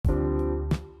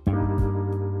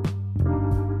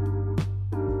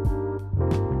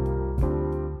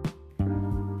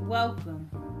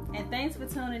for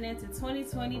tuning into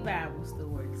 2020 Bible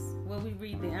Stories, where we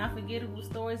read the unforgettable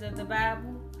stories of the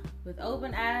Bible with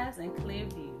open eyes and clear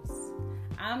views.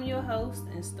 I'm your host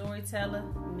and storyteller,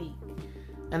 Meek.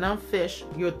 And I'm Fish,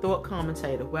 your thought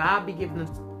commentator, where I'll be giving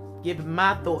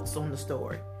my thoughts on the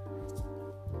story.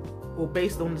 Or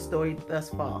based on the story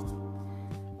thus far.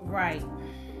 Right.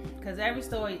 Because every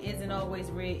story isn't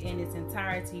always read in its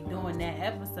entirety during that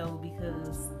episode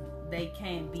because they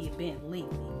can be a bit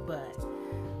lengthy. But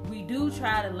we do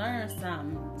try to learn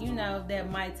something, that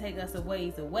might take us a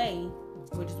ways away,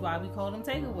 which is why we call them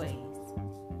takeaways.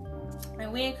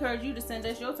 And we encourage you to send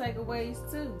us your takeaways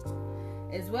too,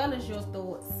 as well as your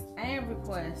thoughts and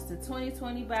requests to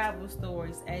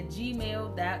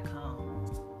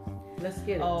 2020BibleStories@gmail.com. Let's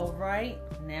get it. All right.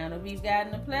 Now that we've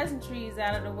gotten the pleasantries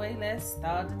out of the way, let's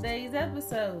start today's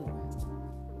episode.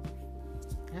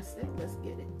 That's it. Let's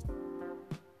get it.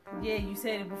 Yeah, you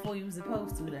said it before you were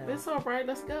supposed to, though. It's all right.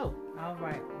 Let's go. All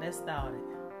right. Let's start it.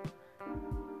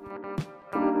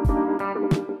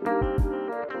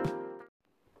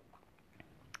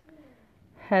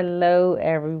 Hello,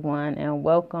 everyone, and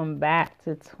welcome back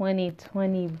to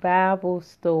 2020 Bible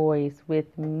Stories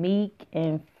with Meek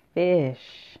and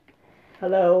Fish.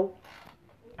 Hello.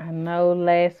 I know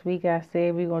last week I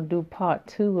said we're going to do part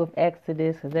 2 of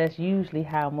Exodus, because that's usually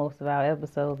how most of our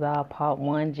episodes are. Part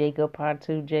 1, Jacob, part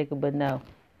 2, Jacob, but no.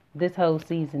 This whole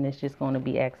season is just going to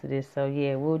be Exodus. So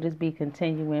yeah, we'll just be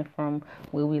continuing from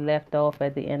where we left off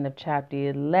at the end of chapter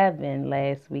 11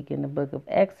 last week in the book of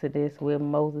Exodus, where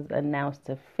Moses announced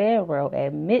to Pharaoh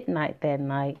at midnight that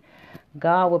night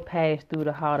God would pass through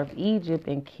the heart of Egypt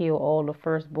and kill all the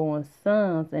firstborn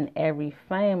sons in every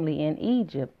family in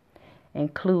Egypt,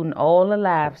 including all the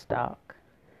livestock.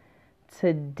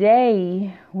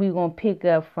 Today, we're going to pick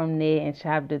up from there in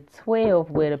chapter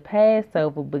 12, where the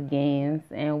Passover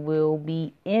begins, and we'll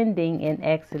be ending in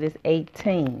Exodus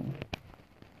 18.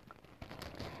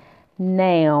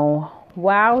 Now,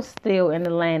 while still in the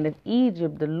land of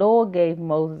Egypt, the Lord gave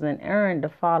Moses and Aaron the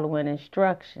following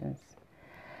instructions.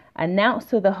 Announce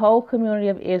to the whole community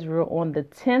of Israel on the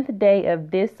 10th day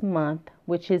of this month,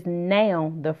 which is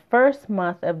now the first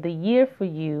month of the year for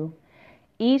you,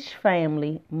 each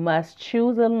family must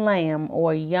choose a lamb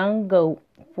or a young goat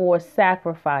for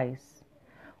sacrifice,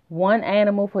 one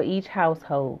animal for each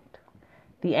household.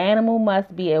 The animal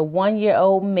must be a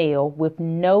 1-year-old male with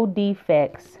no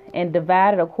defects and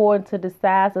divided according to the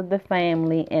size of the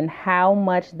family and how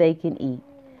much they can eat.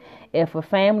 If a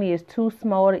family is too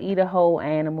small to eat a whole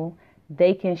animal,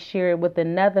 they can share it with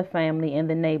another family in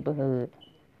the neighborhood.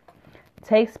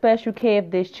 Take special care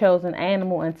of this chosen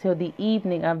animal until the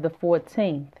evening of the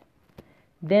 14th.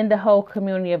 Then the whole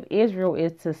community of Israel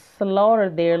is to slaughter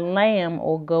their lamb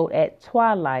or goat at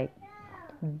twilight.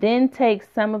 Then take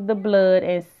some of the blood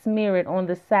and smear it on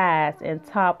the sides and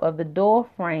top of the door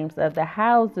frames of the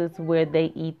houses where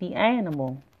they eat the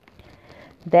animal.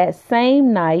 That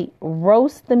same night,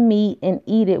 roast the meat and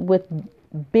eat it with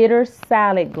bitter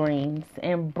salad greens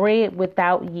and bread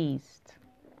without yeast.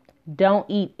 Don't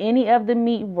eat any of the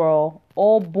meat raw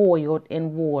or boiled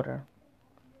in water.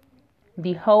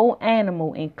 The whole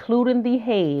animal, including the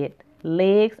head,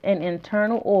 legs, and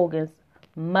internal organs,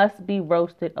 must be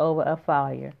roasted over a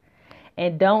fire.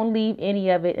 And don't leave any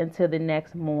of it until the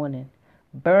next morning.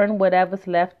 Burn whatever's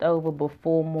left over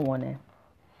before morning.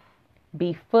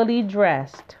 Be fully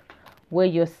dressed. Wear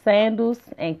your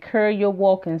sandals and carry your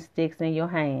walking sticks in your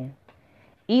hand.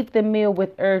 Eat the meal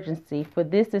with urgency, for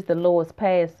this is the Lord's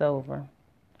Passover.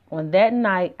 On that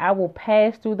night, I will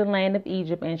pass through the land of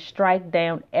Egypt and strike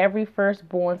down every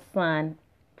firstborn son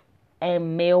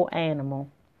and male animal.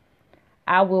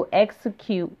 I will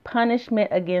execute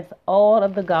punishment against all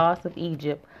of the gods of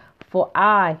Egypt, for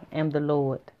I am the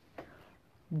Lord.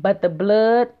 But the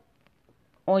blood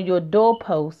on your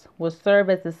doorposts will serve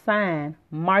as a sign,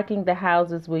 marking the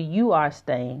houses where you are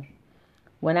staying.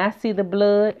 When I see the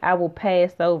blood, I will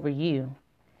pass over you.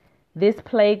 This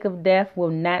plague of death will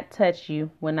not touch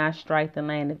you when I strike the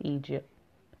land of Egypt.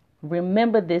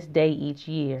 Remember this day each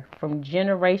year, from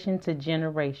generation to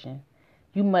generation.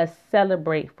 You must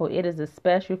celebrate, for it is a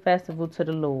special festival to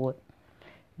the Lord.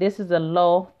 This is a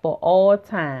law for all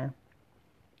time.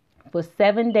 For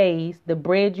 7 days, the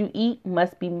bread you eat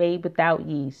must be made without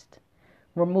yeast.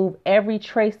 Remove every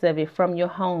trace of it from your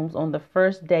homes on the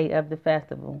first day of the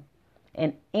festival.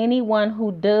 And anyone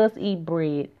who does eat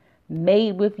bread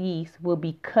made with yeast will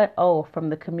be cut off from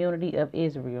the community of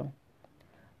Israel.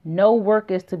 No work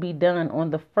is to be done on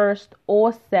the 1st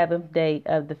or 7th day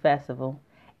of the festival,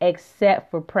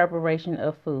 except for preparation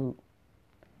of food.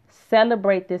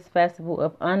 Celebrate this festival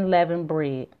of unleavened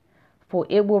bread, for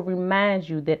it will remind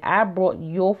you that I brought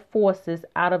your forces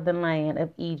out of the land of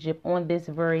Egypt on this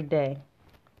very day.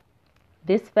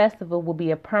 This festival will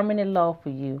be a permanent law for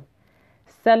you.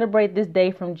 Celebrate this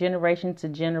day from generation to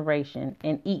generation,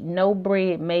 and eat no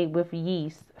bread made with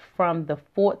yeast from the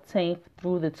 14th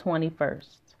through the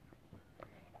 21st.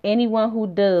 Anyone who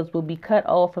does will be cut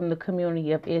off from the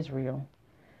community of Israel.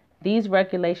 These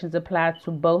regulations apply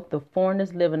to both the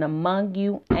foreigners living among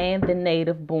you and the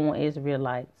native-born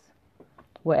Israelites.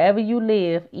 Wherever you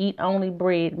live, eat only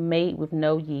bread made with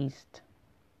no yeast.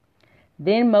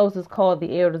 Then Moses called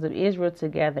the elders of Israel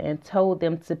together and told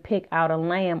them to pick out a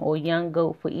lamb or young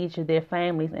goat for each of their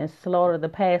families and slaughter the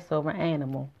Passover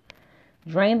animal.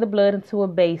 Drain the blood into a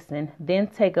basin, then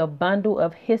take a bundle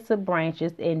of hyssop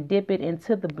branches and dip it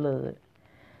into the blood.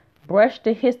 Brush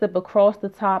the hyssop across the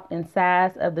top and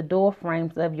sides of the door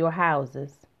frames of your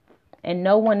houses, and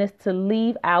no one is to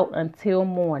leave out until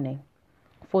morning.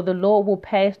 For the Lord will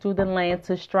pass through the land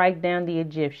to strike down the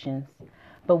Egyptians.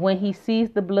 But when he sees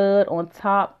the blood on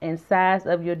top and sides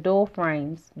of your door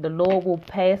frames, the Lord will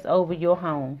pass over your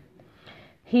home.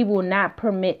 He will not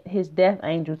permit his death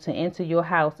angel to enter your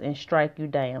house and strike you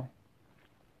down.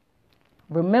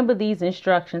 Remember, these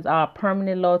instructions are a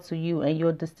permanent law to you, and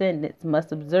your descendants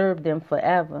must observe them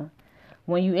forever.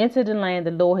 When you enter the land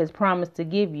the Lord has promised to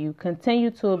give you,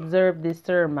 continue to observe this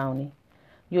ceremony.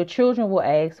 Your children will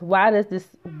ask, what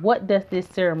does this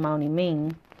ceremony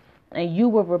mean? And you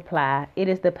will reply, it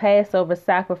is the Passover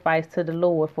sacrifice to the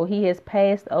Lord, for he has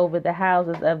passed over the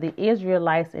houses of the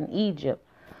Israelites in Egypt.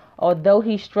 Although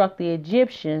he struck the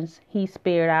Egyptians, he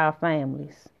spared our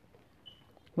families.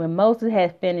 When Moses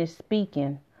had finished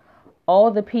speaking,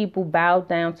 all the people bowed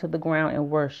down to the ground and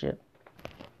worshiped.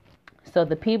 So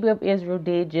the people of Israel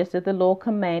did just as the Lord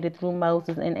commanded through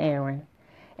Moses and Aaron.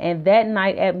 And that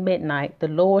night at midnight, the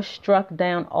Lord struck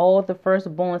down all the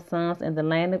firstborn sons in the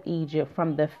land of Egypt,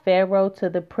 from the Pharaoh to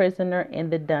the prisoner in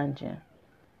the dungeon.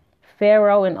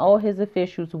 Pharaoh and all his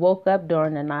officials woke up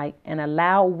during the night, and a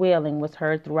loud wailing was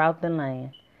heard throughout the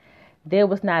land. There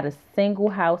was not a single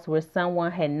house where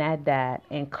someone had not died,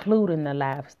 including the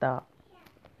livestock.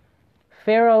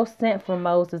 Pharaoh sent for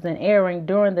Moses and Aaron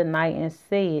during the night and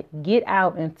said, "Get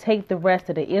out and take the rest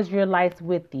of the Israelites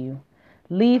with you.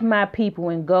 Leave my people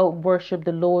and go worship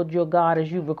the Lord your God as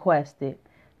you requested.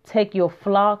 Take your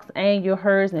flocks and your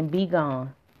herds and be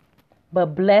gone. But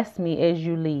bless me as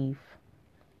you leave."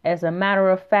 As a matter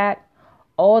of fact,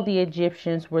 all the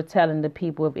Egyptians were telling the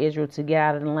people of Israel to get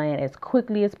out of the land as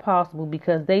quickly as possible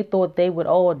because they thought they would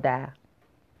all die.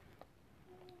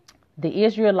 The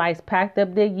Israelites packed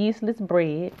up their yeastless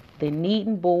bread, their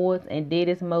kneading boards, and did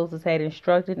as Moses had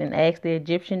instructed, and asked their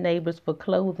Egyptian neighbors for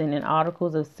clothing and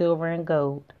articles of silver and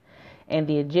gold. And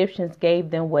the Egyptians gave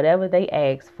them whatever they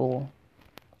asked for.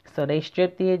 So they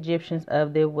stripped the Egyptians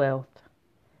of their wealth.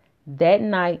 That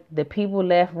night, the people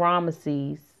left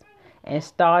Ramesses and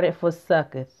started for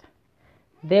Succoth.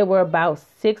 There were about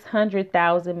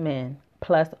 600,000 men,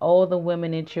 plus all the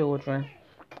women and children.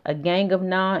 A gang of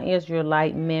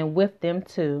non-Israelite men with them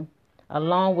too,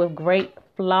 along with great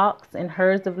flocks and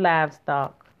herds of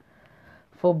livestock.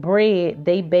 For bread,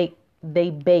 they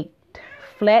baked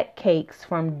flat cakes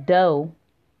from dough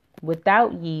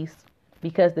without yeast,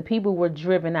 because the people were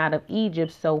driven out of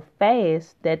Egypt so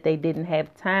fast that they didn't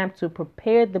have time to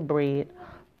prepare the bread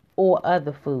or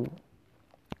other food.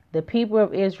 The people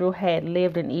of Israel had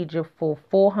lived in Egypt for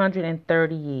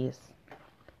 430 years.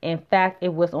 In fact,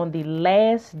 it was on the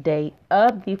last day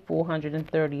of the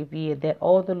 430th year that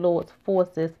all the Lord's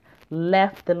forces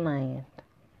left the land.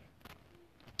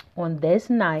 On this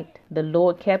night, the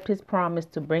Lord kept his promise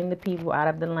to bring the people out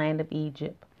of the land of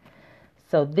Egypt.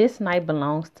 So this night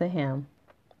belongs to him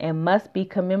and must be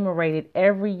commemorated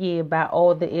every year by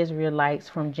all the Israelites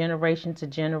from generation to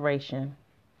generation.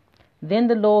 Then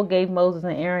the Lord gave Moses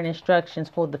and Aaron instructions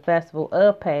for the festival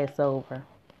of Passover.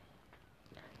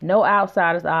 No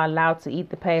outsiders are allowed to eat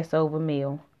the Passover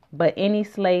meal, but any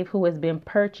slave who has been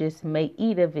purchased may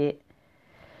eat of it,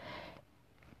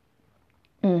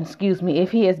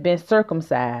 if he has been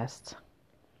circumcised.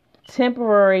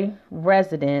 Temporary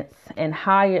residents and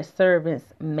hired servants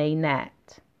may not.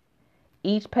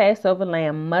 Each Passover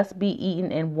lamb must be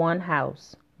eaten in one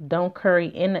house. Don't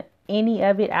carry any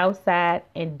of it outside,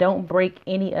 and don't break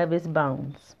any of its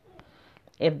bones.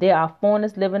 If there are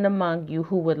foreigners living among you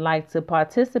who would like to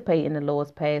participate in the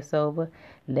Lord's Passover,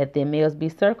 let their males be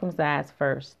circumcised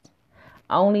first.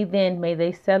 Only then may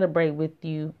they celebrate with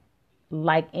you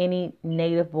like any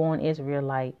native-born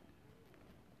Israelite.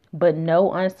 But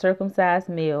no uncircumcised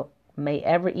male may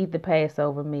ever eat the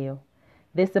Passover meal.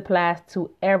 This applies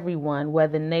to everyone,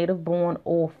 whether native-born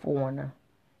or foreigner.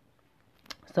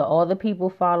 So all the people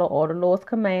followed all the Lord's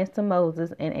commands to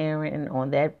Moses and Aaron, and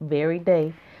on that very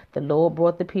day, the Lord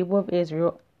brought the people of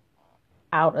Israel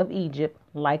out of Egypt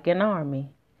like an army.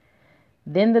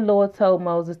 Then the Lord told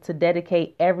Moses to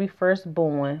dedicate every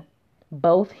firstborn,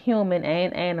 both human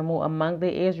and animal, among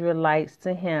the Israelites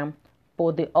to him,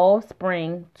 for the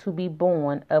offspring to be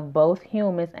born of both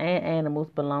humans and animals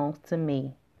belongs to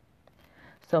me.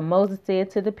 So Moses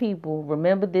said to the people,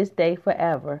 remember this day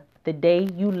forever, the day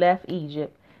you left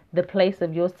Egypt, the place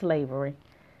of your slavery.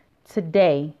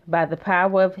 Today, by the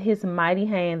power of his mighty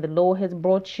hand, the Lord has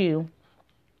brought you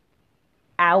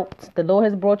out.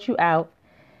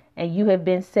 And you have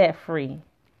been set free.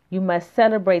 You must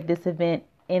celebrate this event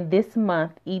in this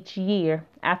month each year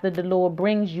after the Lord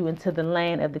brings you into the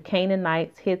land of the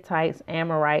Canaanites, Hittites,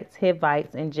 Amorites,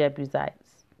 Hivites, and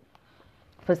Jebusites.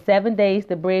 For 7 days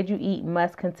the bread you eat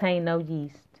must contain no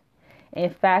yeast. In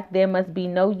fact, there must be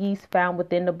no yeast found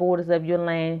within the borders of your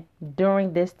land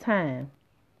during this time.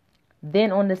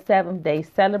 Then on the 7th day,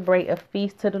 celebrate a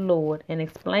feast to the Lord and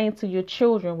explain to your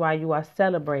children why you are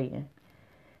celebrating.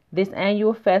 This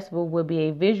annual festival will be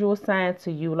a visual sign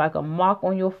to you like a mark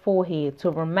on your forehead to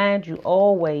remind you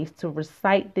always to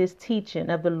recite this teaching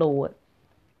of the Lord.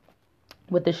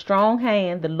 With a strong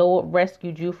hand, the Lord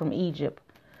rescued you from Egypt.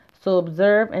 So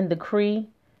observe and decree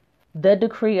the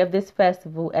decree of this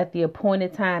festival at the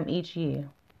appointed time each year.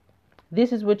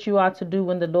 This is what you are to do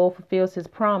when the Lord fulfills his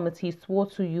promise he swore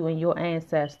to you and your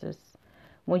ancestors.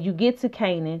 When you get to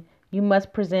Canaan, you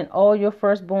must present all your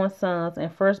firstborn sons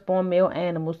and firstborn male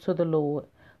animals to the Lord,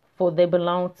 for they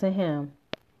belong to him.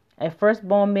 A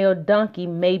firstborn male donkey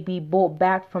may be brought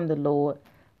back from the Lord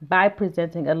by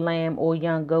presenting a lamb or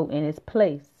young goat in its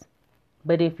place.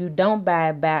 But if you don't buy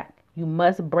it back, you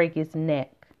must break its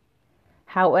neck.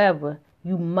 However,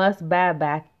 you must buy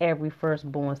back every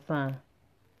firstborn son.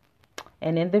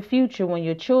 And in the future, when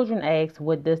your children ask,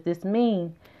 what does this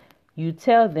mean? You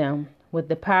tell them, with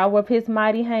the power of his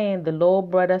mighty hand, the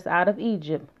Lord brought us out of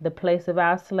Egypt, the place of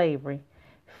our slavery.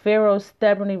 Pharaoh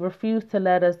stubbornly refused to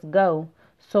let us go,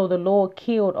 so the Lord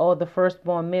killed all the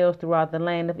firstborn males throughout the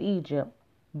land of Egypt,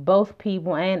 both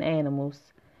people and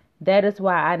animals. That is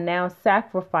why I now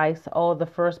sacrifice all the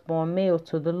firstborn males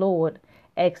to the Lord,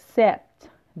 except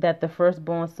that the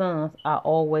firstborn sons are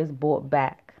always brought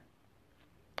back.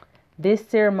 This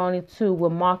ceremony too will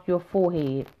mark your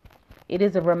forehead. It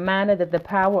is a reminder that the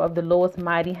power of the Lord's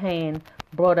mighty hand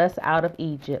brought us out of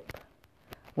Egypt.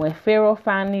 When Pharaoh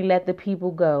finally let the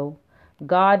people go,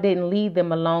 God didn't lead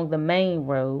them along the main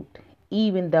road,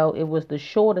 even though it was the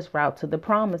shortest route to the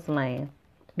promised land,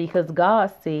 because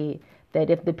God said that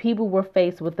if the people were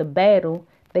faced with a battle,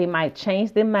 they might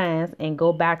change their minds and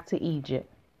go back to Egypt.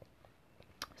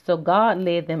 So God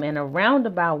led them in a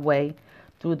roundabout way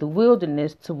through the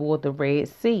wilderness toward the Red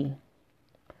Sea.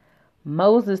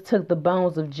 Moses took the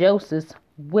bones of Joseph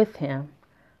with him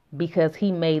because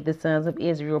he made the sons of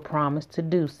Israel promise to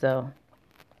do so.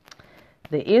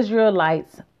 The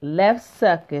Israelites left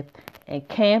Succoth and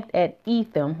camped at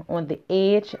Etham on the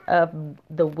edge of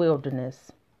the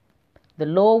wilderness. The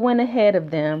Lord went ahead of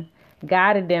them,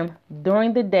 guided them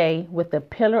during the day with a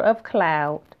pillar of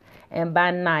cloud, and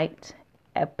by night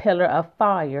a pillar of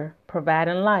fire,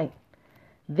 providing light.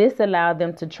 This allowed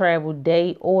them to travel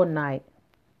day or night.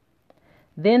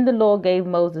 Then the Lord gave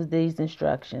Moses these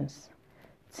instructions.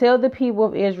 Tell the people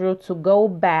of Israel to go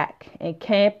back and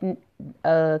camp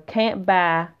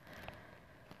by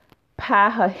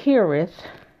Pi-hahiroth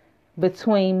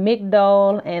between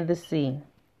Migdol and the sea.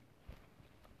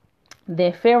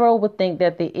 Then Pharaoh would think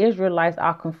that the Israelites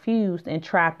are confused and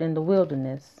trapped in the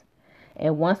wilderness.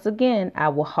 And once again, I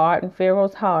will harden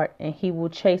Pharaoh's heart and he will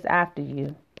chase after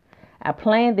you. I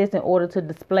planned this in order to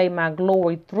display my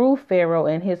glory through Pharaoh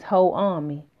and his whole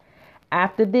army.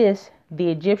 After this,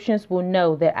 the Egyptians will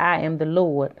know that I am the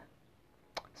Lord.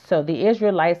 So the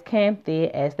Israelites camped there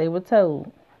as they were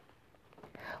told.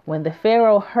 When the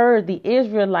Pharaoh heard the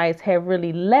Israelites had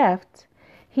really left,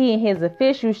 he and his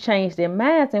officials changed their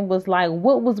minds and was like,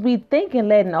 what was we thinking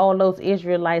letting all those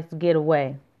Israelites get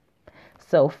away?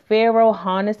 So Pharaoh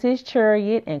harnessed his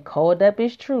chariot and called up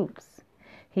his troops.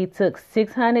 He took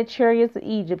 600 chariots of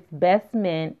Egypt's best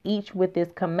men, each with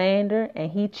his commander,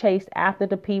 and he chased after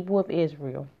the people of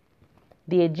Israel.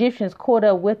 The Egyptians caught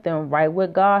up with them right where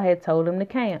God had told them to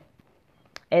camp.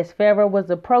 As Pharaoh was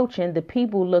approaching, the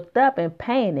people looked up and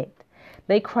panicked.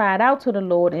 They cried out to the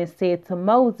Lord and said to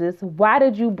Moses, why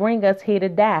did you bring us here to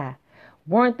die?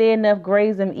 Weren't there enough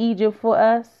graves in Egypt for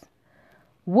us?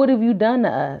 What have you done to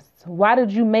us? Why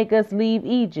did you make us leave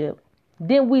Egypt?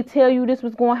 Didn't we tell you this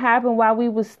was going to happen while we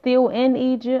were still in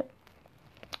Egypt?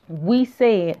 We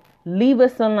said, leave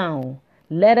us alone.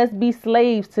 Let us be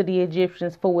slaves to the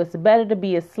Egyptians, for it's better to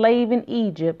be a slave in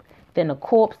Egypt than a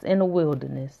corpse in the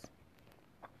wilderness.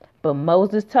 But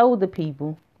Moses told the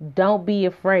people, don't be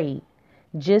afraid.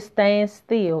 Just stand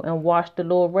still and watch the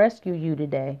Lord rescue you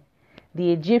today.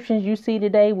 The Egyptians you see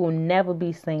today will never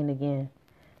be seen again.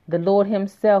 The Lord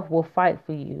himself will fight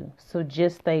for you, so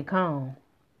just stay calm.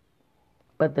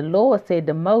 But the Lord said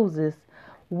to Moses,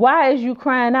 why is you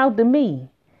crying out to me?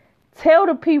 Tell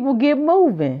the people get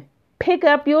moving. Pick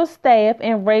up your staff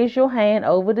and raise your hand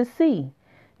over the sea.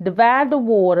 Divide the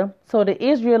water so the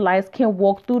Israelites can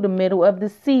walk through the middle of the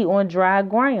sea on dry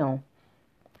ground.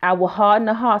 I will harden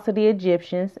the hearts of the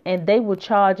Egyptians, and they will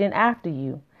charge in after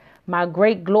you. My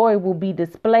great glory will be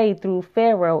displayed through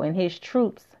Pharaoh and his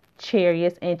troops,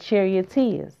 chariots and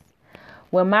charioteers.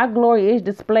 When my glory is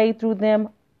displayed through them,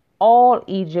 all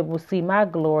Egypt will see my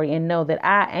glory and know that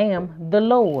I am the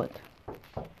Lord.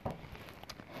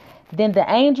 Then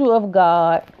the angel of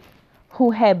God,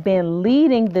 who had been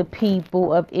leading the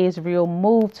people of Israel,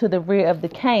 moved to the rear of the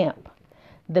camp.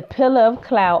 The pillar of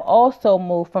cloud also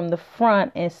moved from the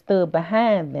front and stood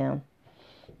behind them.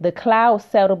 The cloud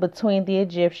settled between the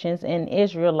Egyptians and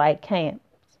Israelite camps.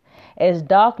 As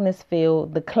darkness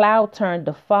filled, the cloud turned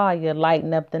to fire,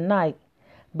 lighting up the night.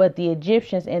 But the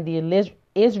Egyptians and the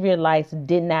Israelites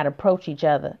did not approach each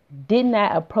other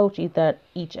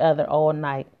all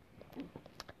night.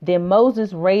 Then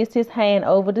Moses raised his hand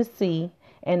over the sea,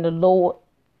 and the Lord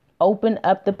opened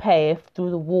up the path through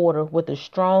the water with a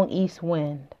strong east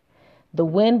wind. The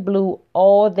wind blew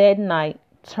all that night,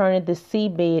 turning the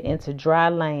seabed into dry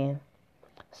land.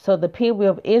 So the people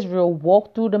of Israel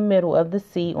walked through the middle of the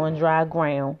sea on dry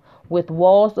ground, with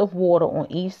walls of water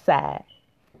on each side.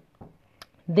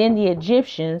 Then the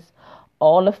Egyptians,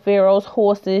 all of Pharaoh's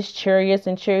horses, chariots,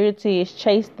 and charioteers,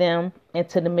 chased them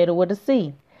into the middle of the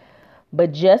sea.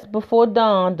 But just before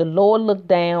dawn, the Lord looked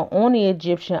down on the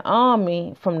Egyptian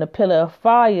army from the pillar of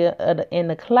fire in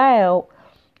the cloud,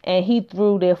 and he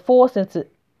threw their forces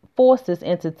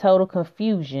into total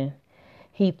confusion.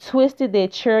 He twisted their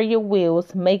chariot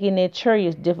wheels, making their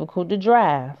chariots difficult to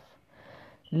drive.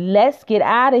 Let's get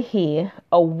out of here,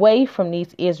 away from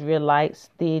these Israelites,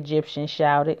 the Egyptians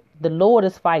shouted. The Lord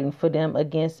is fighting for them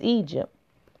against Egypt.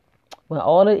 When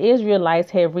all the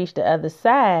Israelites had reached the other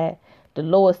side, the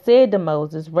Lord said to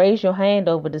Moses, raise your hand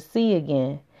over the sea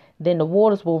again. Then the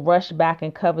waters will rush back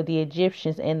and cover the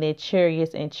Egyptians and their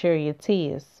chariots and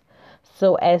charioteers.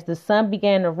 So as the sun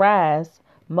began to rise,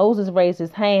 Moses raised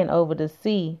his hand over the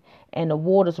sea, and the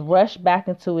waters rushed back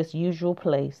into its usual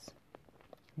place.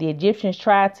 The Egyptians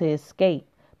tried to escape,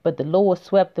 but the Lord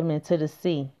swept them into the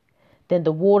sea. Then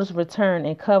the waters returned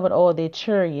and covered all their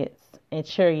chariots and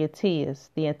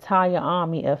charioteers, the entire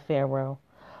army of Pharaoh.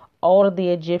 All of the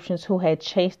Egyptians who had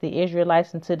chased the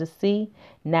Israelites into the sea,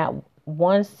 not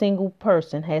one single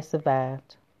person had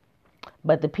survived.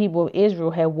 But the people of Israel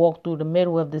had walked through the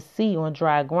middle of the sea on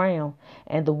dry ground,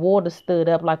 and the water stood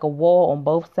up like a wall on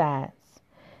both sides.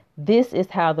 This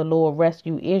is how the Lord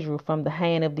rescued Israel from the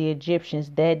hand of the Egyptians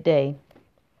that day.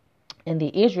 And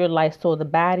the Israelites saw the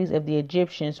bodies of the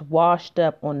Egyptians washed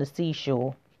up on the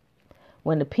seashore.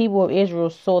 When the people of Israel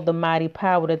saw the mighty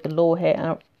power that the Lord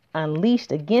had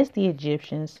unleashed against the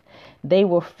Egyptians, they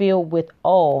were filled with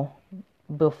awe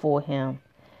before him.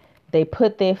 They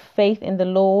put their faith in the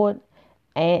Lord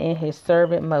and in his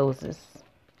servant Moses.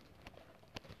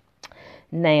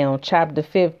 Now, chapter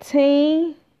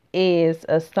 15 is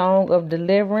a song of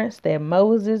deliverance that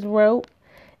Moses wrote,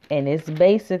 and it's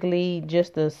basically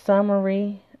just a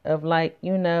summary of, like,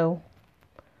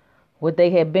 what they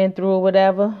had been through or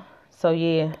whatever. So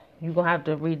yeah, you're gonna have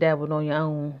to read that one on your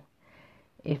own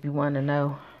if you want to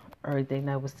know everything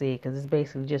that was said, because it's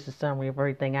basically just a summary of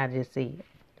everything I just said.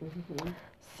 Mm-hmm.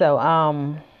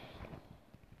 So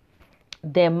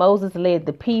then Moses led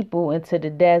the people into the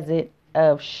desert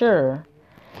of Shur.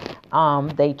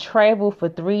 They traveled for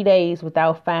 3 days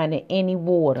without finding any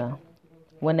water.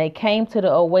 When they came to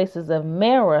the oasis of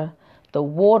Marah, the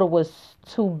water was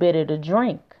too bitter to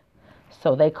drink.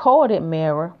 So they called it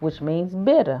Marah, which means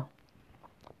bitter.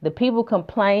 The people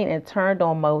complained and turned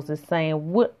on Moses,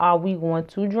 saying, what are we going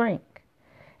to drink?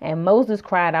 And Moses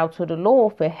cried out to the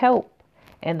Lord for help,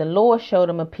 and the Lord showed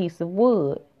him a piece of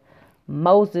wood.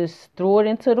 Moses threw it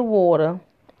into the water,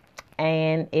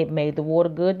 and it made the water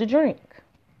good to drink.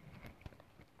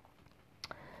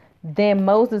 Then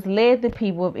Moses led the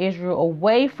people of Israel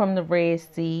away from the Red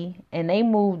Sea, and they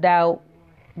moved out.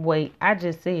 Wait, I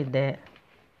just said that.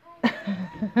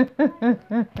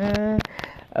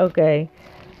 Okay.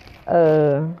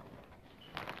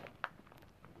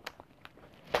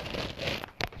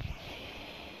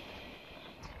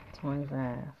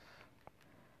 25.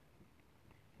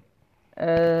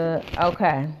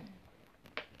 Okay.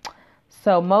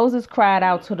 So Moses cried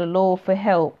out to the Lord for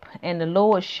help, and the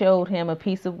Lord showed him a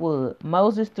piece of wood.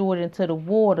 Moses threw it into the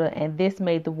water, and this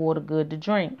made the water good to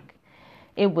drink.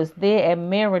 It was there at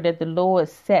Meribah that the Lord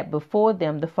set before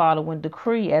them the following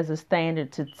decree as a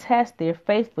standard to test their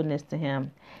faithfulness to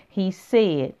him. He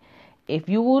said, "If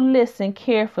you will listen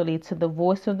carefully to the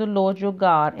voice of the Lord your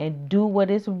God and do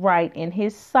what is right in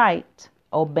his sight,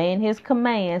 obeying his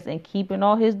commands and keeping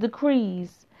all his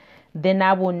decrees, then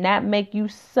I will not make you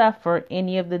suffer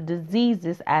any of the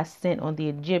diseases I sent on the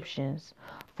Egyptians,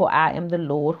 for I am the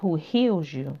Lord who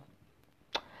heals you."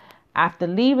 After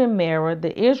leaving Meribah,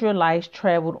 the Israelites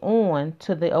traveled on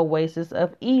to the oasis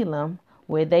of Elim,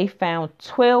 where they found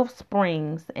 12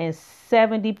 springs and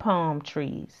 70 palm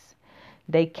trees.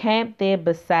 They camped there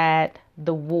beside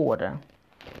the water.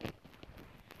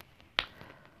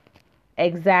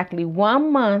 Exactly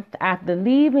 1 month after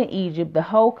leaving Egypt, the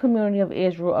whole community of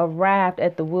Israel arrived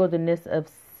at the wilderness of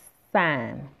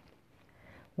Sin,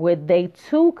 where they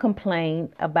too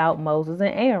complained about Moses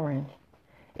and Aaron.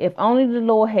 "If only the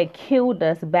Lord had killed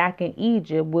us back in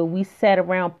Egypt, where we sat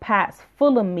around pots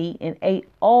full of meat and ate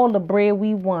all the bread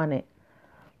we wanted.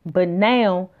 But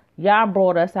now y'all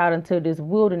brought us out into this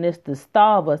wilderness to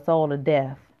starve us all to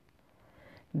death."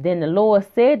 Then the Lord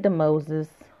said to Moses,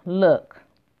 "Look,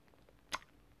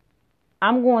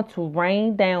 I'm going to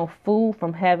rain down food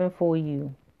from heaven for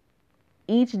you.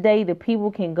 Each day the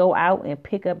people can go out and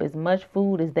pick up as much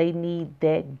food as they need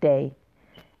that day.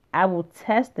 I will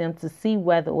test them to see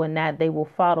whether or not they will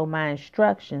follow my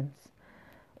instructions.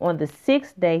 On the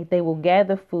 6th day, they will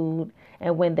gather food,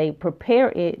 and when they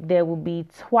prepare it, there will be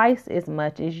twice as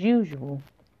much as usual."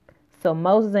 So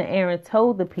Moses and Aaron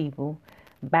told the people,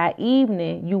 "By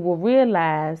evening, you will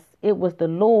realize it was the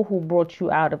Lord who brought you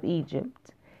out of Egypt.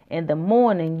 In the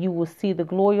morning, you will see the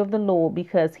glory of the Lord,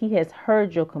 because he has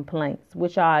heard your complaints,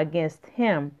 which are against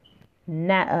him,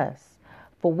 not us.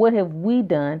 For what have we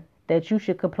done that you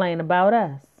should complain about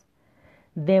us?"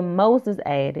 Then Moses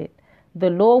added, "The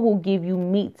Lord will give you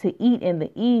meat to eat in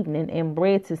the evening and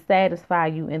bread to satisfy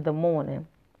you in the morning.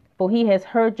 For he has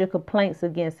heard your complaints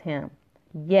against him.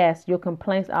 Yes, your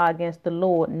complaints are against the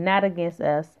Lord, not against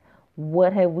us.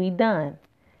 What have we done?"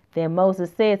 Then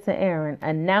Moses said to Aaron,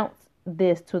 "Announce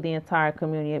this to the entire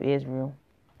community of Israel.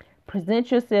 Present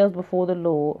yourselves before the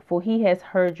Lord, for he has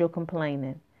heard your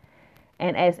complaining."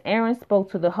 And as Aaron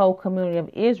spoke to the whole community of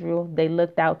Israel, they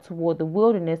looked out toward the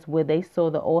wilderness, where they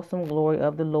saw the awesome glory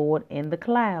of the Lord in the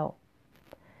cloud.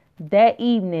 That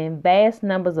evening, vast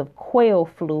numbers of quail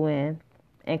flew in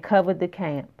and covered the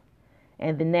camp.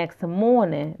 And the next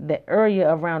morning, the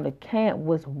area around the camp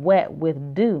was wet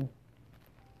with dew.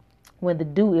 When the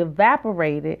dew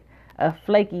evaporated, a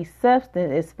flaky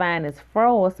substance as fine as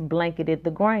frost blanketed the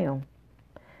ground.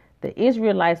 The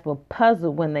Israelites were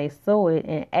puzzled when they saw it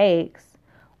and asked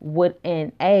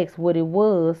what it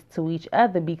was to each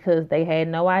other, because they had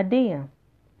no idea.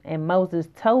 And Moses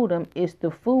told them, "It's the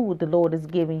food the Lord is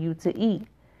giving you to eat.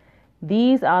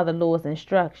 These are the Lord's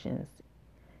instructions.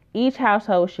 Each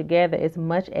household should gather as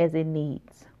much as it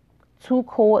needs, 2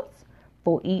 quarts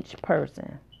for each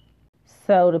person."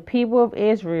 So the people of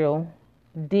Israel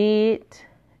did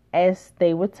as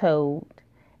they were told,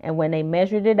 and when they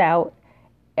measured it out,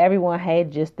 everyone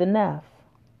had just enough.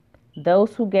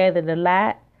 Those who gathered a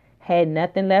lot had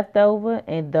nothing left over,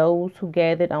 and those who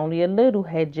gathered only a little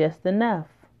had just enough.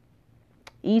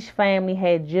 Each family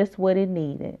had just what it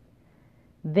needed.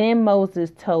 Then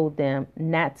Moses told them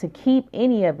not to keep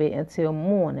any of it until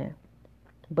morning,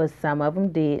 but some of them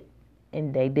did,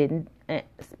 and they didn't.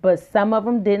 But some of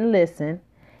them didn't listen,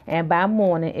 and by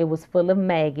morning it was full of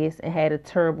maggots and had a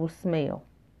terrible smell.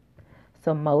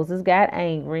 So Moses got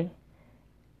angry,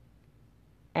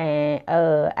 and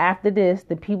after this,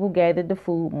 the people gathered the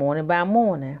food morning by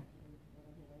morning,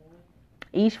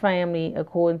 each family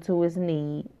according to its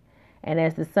need. And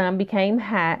as the sun became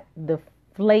hot, the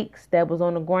flakes that was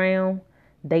on the ground,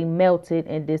 they melted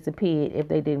and disappeared if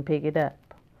they didn't pick it up.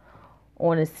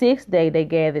 On the 6th day, they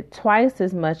gathered twice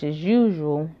as much as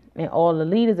usual, and all the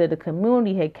leaders of the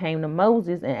community had came to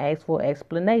Moses and asked for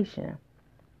explanation.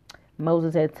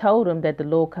 Moses had told them that the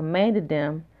Lord commanded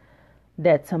them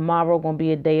that tomorrow going to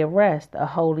be a day of rest, a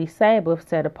holy Sabbath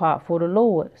set apart for the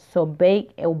Lord. So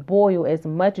bake or boil as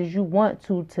much as you want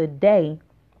to today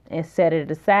and set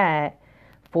it aside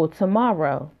for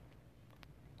tomorrow,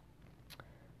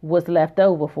 what's left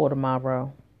over for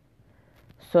tomorrow.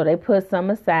 So they put some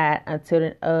aside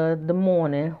until the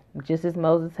morning, just as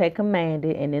Moses had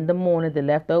commanded. And in the morning, the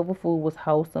leftover food was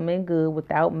wholesome and good,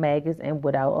 without maggots and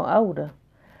without an odor.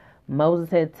 Moses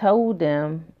had told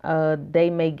them they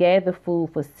may gather food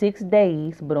for 6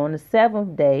 days, but on the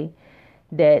 7th day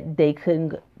that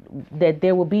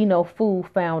there would be no food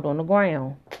found on the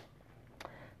ground.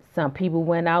 Some people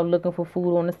went out looking for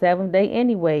food on the 7th day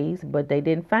anyways, but they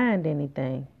didn't find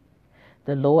anything.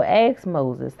 The Lord asked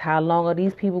Moses, how long are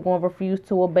these people going to refuse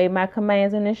to obey my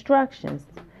commands and instructions?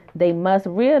 They must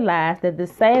realize that the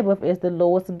Sabbath is the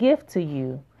Lord's gift to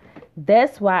you.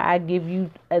 That's why I give you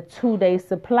a 2-day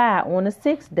supply on the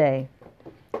 6th day.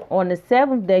 On the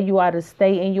 7th day, you are to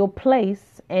stay in your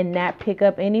place and not pick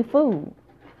up any food.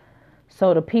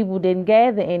 So the people didn't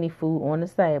gather any food on the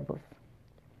Sabbath.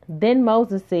 Then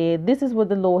Moses said, this is what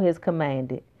the Lord has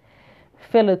commanded.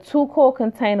 Fill a 2-quart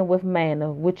container with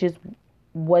manna, which is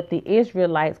what the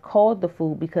Israelites called the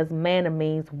food because manna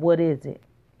means what is it?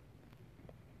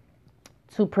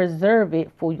 To preserve it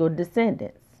for your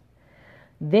descendants.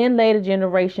 Then later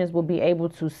generations will be able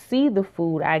to see the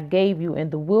food I gave you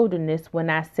in the wilderness when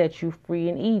I set you free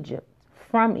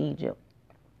from Egypt.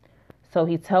 So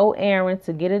he told Aaron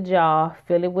to get a jar,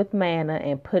 fill it with manna,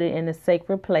 and put it in a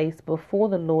sacred place before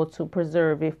the Lord to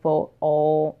preserve it for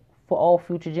all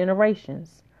future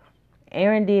generations.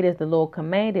 Aaron did as the Lord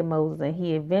commanded Moses, and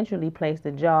he eventually placed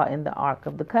the jar in the Ark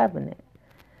of the Covenant.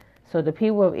 So the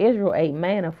people of Israel ate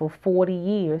manna for 40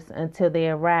 years until they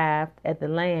arrived at the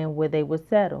land where they would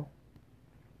settle.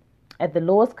 At the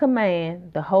Lord's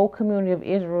command, the whole community of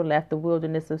Israel left the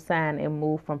wilderness of Sinai and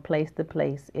moved from place to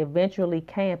place, eventually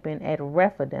camping at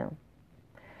Rephidim.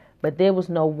 But there was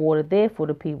no water there for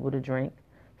the people to drink,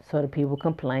 so the people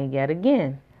complained yet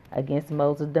again against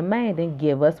Moses, demanding,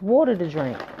 give us water to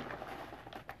drink.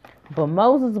 But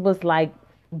Moses was like,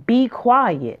 be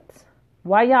quiet.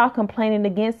 Why y'all complaining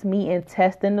against me and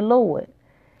testing the Lord?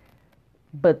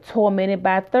 But tormented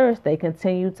by thirst, they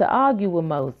continued to argue with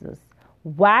Moses.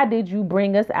 Why did you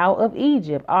bring us out of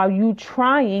Egypt? Are you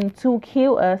trying to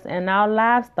kill us and our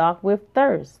livestock with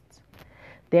thirst?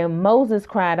 Then Moses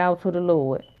cried out to the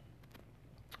Lord,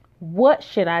 what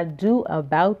should I do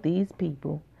about these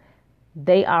people?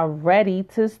 They are ready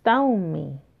to stone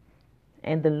me.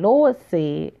 And the Lord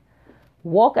said,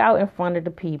 walk out in front of the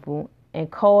people and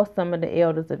call some of the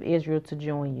elders of Israel to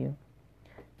join you.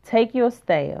 Take your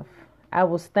staff. I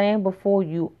will stand before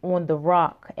you on the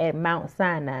rock at Mount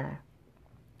Sinai.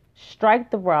 Strike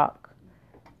the rock,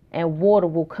 and water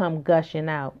will come gushing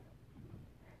out.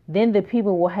 Then the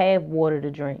people will have water to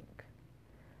drink.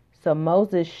 So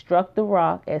Moses struck the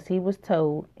rock as he was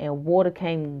told, and water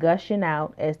came gushing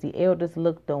out as the elders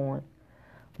looked on.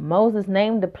 Moses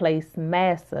named the place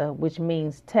Massah, which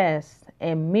means test,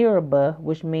 and Meribah,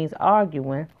 which means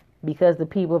arguing, because the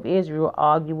people of Israel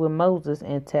argued with Moses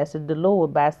and tested the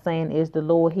Lord by saying, is the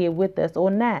Lord here with us or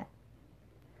not?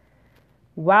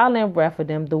 While in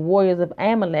Rephidim, the warriors of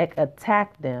Amalek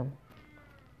attacked them.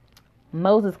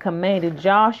 Moses commanded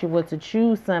Joshua to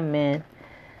choose some men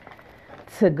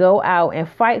to go out and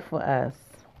fight for us.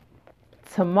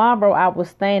 Tomorrow I will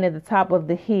stand at the top of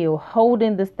the hill,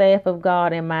 holding the staff of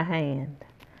God in my hand.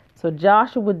 So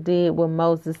Joshua did what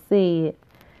Moses said,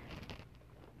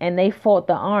 and they fought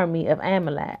the army of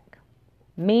Amalek.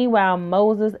 Meanwhile,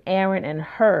 Moses, Aaron, and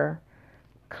Hur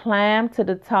climbed to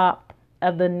the top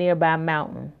of the nearby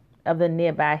mountain, of the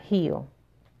nearby hill.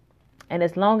 And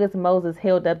as long as Moses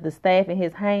held up the staff in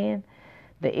his hand,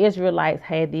 the Israelites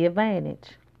had the advantage.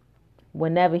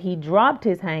 Whenever he dropped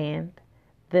his hand,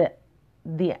 the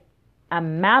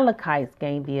Amalekites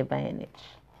gained the advantage.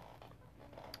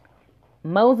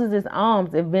 Moses'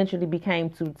 arms eventually became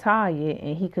too tired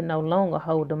and he could no longer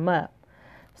hold them up.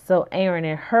 So Aaron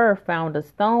and Hur found a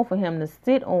stone for him to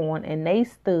sit on, and they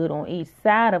stood on each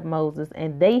side of Moses,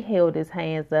 and they held his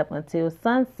hands up until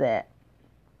sunset.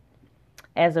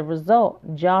 As a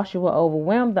result, Joshua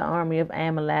overwhelmed the army of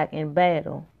Amalek in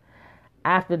battle.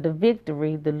 After the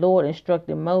victory, the Lord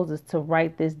instructed Moses to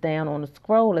write this down on a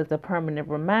scroll as a permanent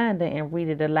reminder and read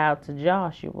it aloud to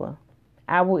Joshua.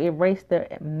 I will erase the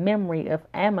memory of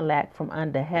Amalek from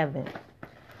under heaven.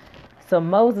 So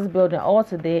Moses built an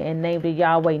altar there and named it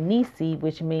Yahweh Nisi,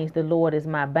 which means the Lord is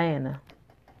my banner,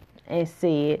 and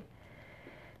said,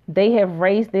 they have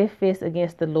raised their fists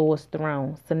against the Lord's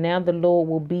throne. So now the Lord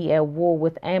will be at war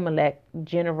with Amalek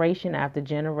generation after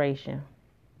generation.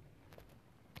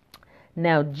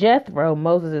 Now Jethro,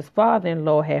 Moses'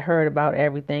 father-in-law, had heard about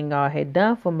everything God had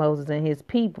done for Moses and his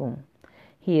people.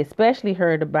 He especially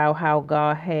heard about how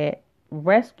God had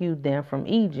rescued them from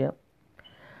Egypt.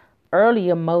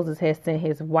 Earlier, Moses had sent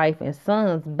his wife and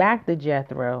sons back to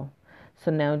Jethro.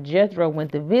 So now Jethro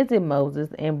went to visit Moses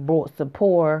and brought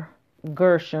Zipporah,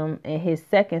 Gershom, and his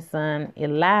second son,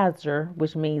 Eliezer,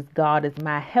 which means God is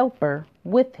my helper,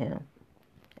 with him.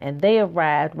 and they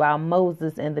arrived while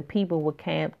Moses and the people were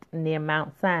camped near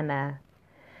Mount Sinai.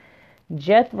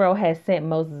 Jethro had sent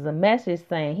Moses a message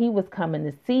saying he was coming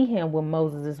to see him with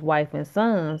Moses' wife and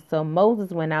sons, so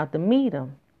Moses went out to meet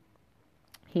him.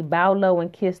 He bowed low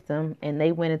and kissed him, and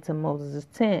they went into Moses'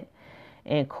 tent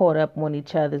and caught up on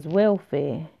each other's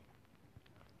welfare.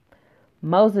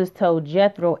 Moses told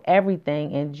Jethro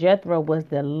everything, and Jethro was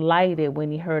delighted when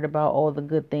he heard about all the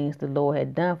good things the Lord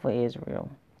had done for Israel.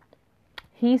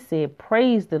 He said,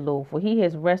 "Praise the Lord, for he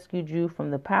has rescued you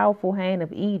from the powerful hand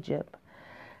of Egypt.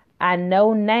 I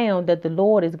know now that the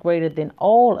Lord is greater than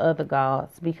all other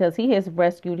gods, because he has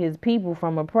rescued his people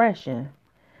from oppression."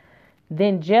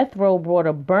 Then Jethro brought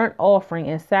a burnt offering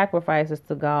and sacrifices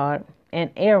to God, and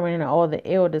Aaron and all the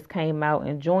elders came out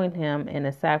and joined him in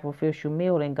a sacrificial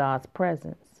meal in God's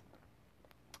presence.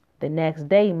 The next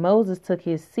day, Moses took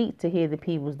his seat to hear the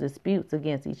people's disputes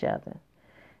against each other.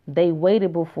 They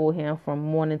waited before him from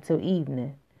morning till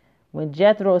evening. When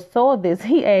Jethro saw this,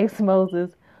 he asked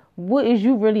Moses, "What is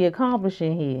you really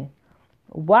accomplishing here?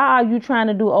 Why are you trying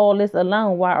to do all this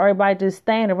alone while everybody just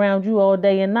standing around you all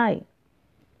day and night?"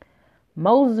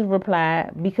 Moses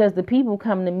replied, "Because the people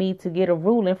come to me to get a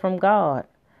ruling from God.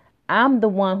 I'm the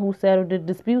one who settled the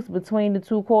disputes between the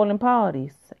two quarreling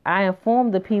parties. I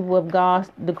inform the people of God's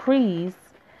decrees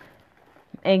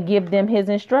and give them his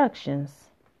instructions."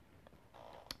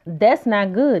 "That's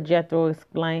not good," Jethro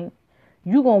exclaimed.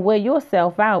 "You're going to wear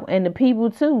yourself out and the people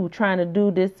too, trying to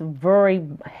do this very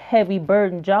heavy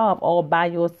burden job all by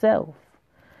yourself.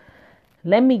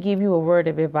 Let me give you a word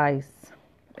of advice,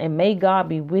 and may God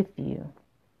be with you.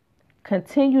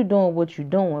 Continue doing what you're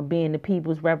doing, being the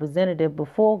people's representative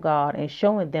before God and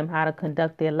showing them how to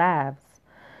conduct their lives.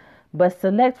 But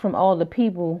select from all the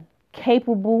people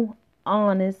capable,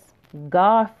 honest,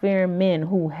 God-fearing men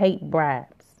who hate bribes.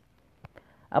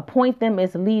 Appoint them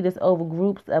as leaders over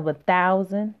groups of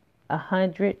 1,000,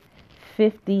 100,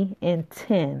 50, and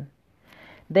 10.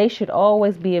 They should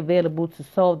always be available to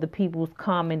solve the people's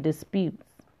common disputes,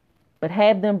 but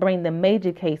have them bring the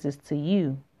major cases to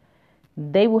you.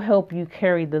 They will help you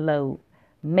carry the load,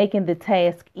 making the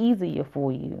task easier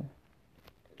for you.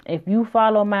 If you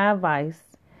follow my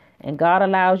advice, and God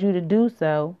allows you to do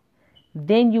so,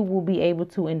 then you will be able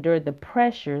to endure the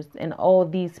pressures, and all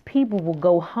these people will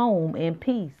go home in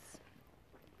peace."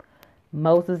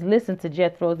 Moses listened to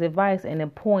Jethro's advice and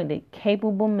appointed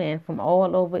capable men from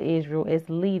all over Israel as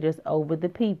leaders over the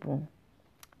people.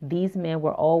 These men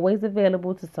were always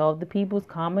available to solve the people's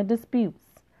common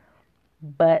disputes,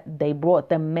 but they brought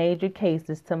the major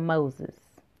cases to Moses.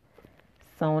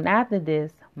 Soon after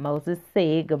this, Moses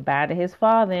said goodbye to his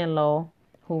father-in-law,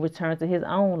 who returned to his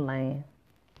own land.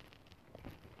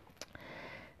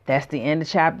 That's the end of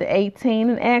chapter 18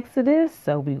 in Exodus.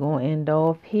 So we're going to end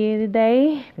off here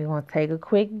today. We're going to take a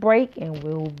quick break, and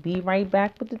we'll be right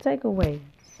back with the takeaways.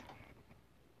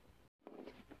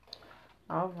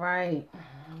 All right.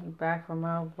 Back from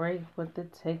our break with the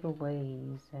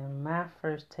takeaways. And my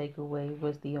first takeaway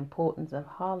was the importance of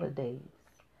holidays.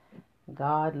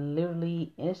 God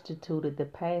literally instituted the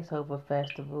Passover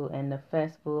festival and the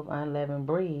festival of unleavened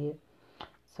bread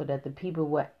so that the people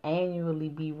would annually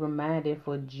be reminded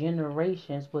for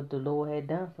generations what the Lord had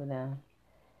done for them.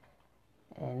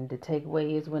 And the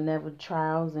takeaway is, whenever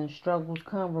trials and struggles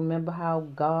come, remember how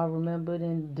God remembered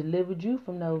and delivered you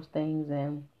from those things,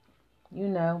 and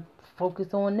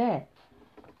focus on that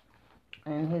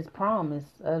and his promise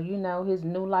of his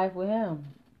new life with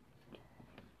him.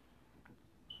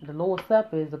 The Lord's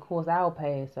Supper is, of course, our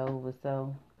Passover.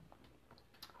 So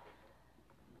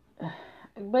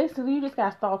basically, you just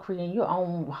got to start creating your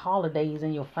own holidays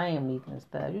in your families and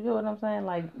stuff. You get what I'm saying?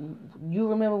 Like, you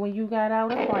remember when you got out?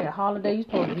 That's probably a holiday you're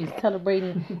supposed to be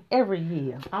celebrating every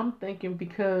year. I'm thinking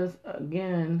because,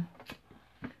 again,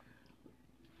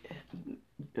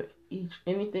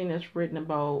 anything that's written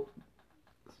about.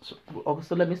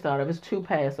 So let me start. If it's 2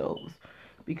 Passovers,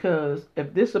 because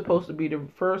if this is supposed to be the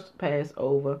first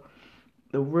Passover,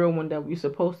 the real one that we're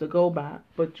supposed to go by,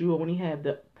 but you only have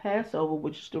the Passover,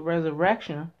 which is the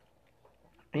resurrection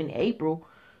in April,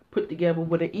 put together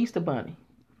with an Easter bunny.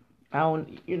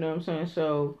 You know what I'm saying?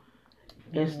 So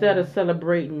instead of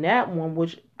celebrating that one,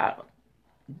 which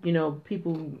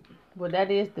people. Well,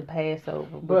 that is the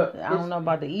Passover, but I don't know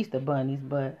about the Easter bunnies,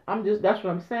 but that's what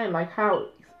I'm saying. Like, how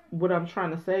what I'm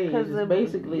trying to say is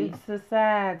basically it's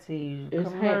society, it's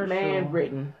commercial, man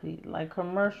written. like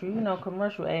commercial.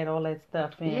 Commercial add all that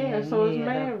stuff in. Yeah, so it's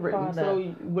man written. So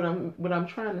what I'm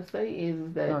trying to say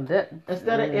is that,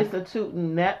 instead of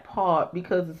instituting that part,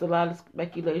 because it's a lot of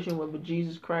speculation with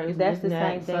Jesus Christ. That's the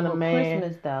same thing with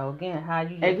Christmas, though. Again, how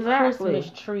you get Christmas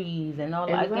trees and all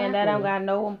that. Again, that don't got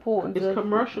no importance. It's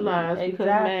commercialized because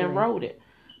man wrote it.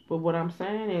 But what I'm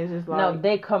saying is, it's like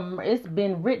no, it's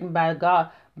been written by God,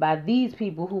 by these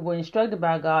people who were instructed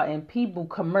by God, and people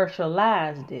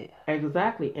commercialized it.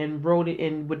 Exactly, and wrote it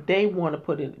in what they want to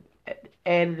put in,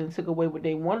 added and took away what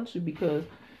they wanted to, because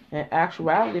in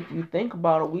actuality, if you think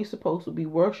about it, we supposed to be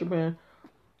worshiping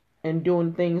and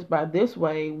doing things by this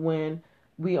way when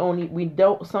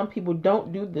some people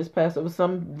don't do this Passover.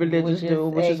 Some religions do,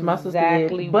 which is my sister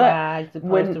did. But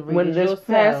when this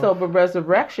Passover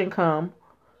resurrection come,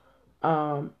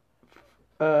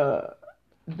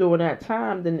 during that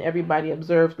time, then everybody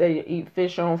observes they eat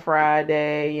fish on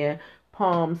Friday and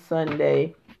Palm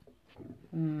Sunday.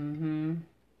 Mm-hmm.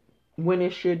 When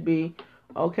it should be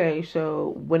okay.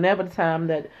 So whenever the time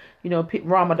that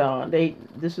Ramadan,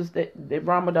 the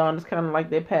Ramadan is kind of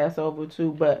like their Passover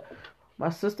too. But my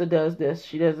sister does this.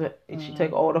 She doesn't. She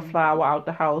take all the flour out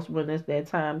the house when it's their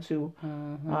time to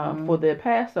for their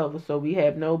Passover. So we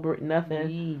have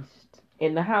nothing yeast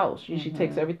in the house. She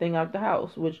takes everything out the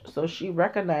house, so she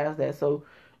recognized that. So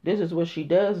this is what she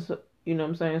does. You know what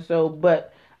I'm saying? So,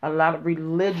 but a lot of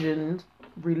religions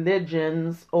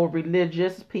or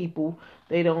religious people,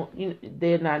 they're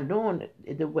not doing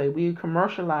it the way we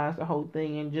commercialize the whole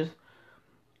thing and just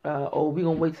we're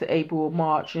gonna wait till April or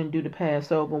March and do the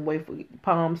Passover and wait for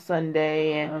Palm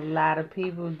Sunday. And a lot of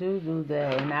people do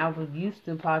that, and I was used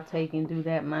to partake and do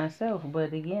that myself.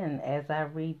 But again, as I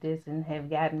read this and have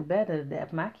gotten better,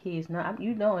 that my kids know,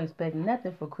 you don't expect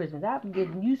nothing for Christmas. I'm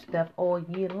getting you stuff all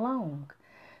year long,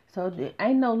 so there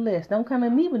ain't no list. Don't come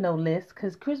at me with no list,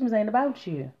 because Christmas ain't about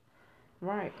you.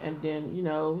 Right, and then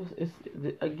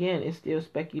it's still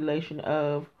speculation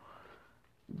of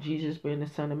Jesus being the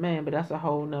Son of Man, but that's a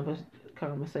whole nother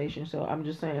conversation. So I'm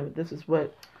just saying, this is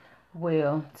what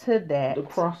to that the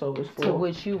crossovers for. To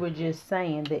what you were just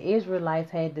saying, the Israelites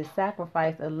had to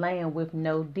sacrifice a lamb with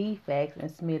no defects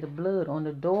and smear the blood on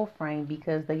the door frame,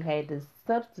 because they had to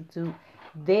substitute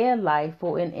their life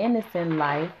for an innocent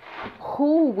life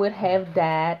who would have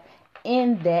died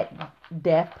in that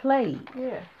death plague.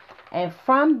 Yeah. And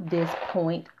from this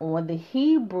point on, the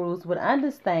Hebrews would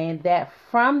understand that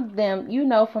from them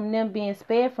being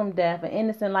spared from death, an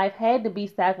innocent life had to be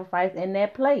sacrificed in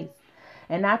that place.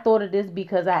 And I thought of this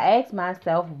because I asked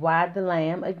myself, why the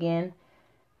lamb again?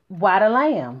 Why the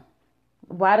lamb?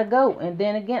 Why the goat? And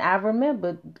then again, I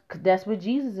remembered that's what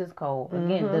Jesus is called.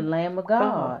 Again, the Lamb of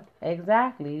God.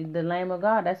 Exactly, the Lamb of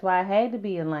God. That's why it had to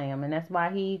be a lamb, and that's why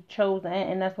He chose,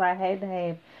 and that's why I had to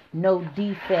have no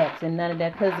defects and none of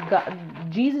that. Because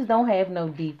Jesus don't have no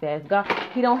defects. God,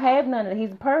 He don't have none of that.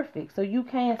 He's perfect, so you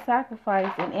can't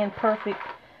sacrifice an imperfect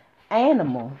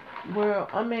animal. Well,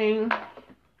 I mean,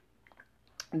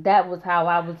 that was how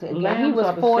I was. Again, he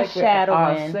was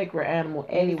foreshadowing sacred animal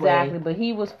anyway. Exactly, but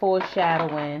he was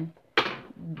foreshadowing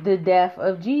the death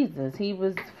of Jesus. He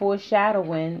was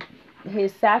foreshadowing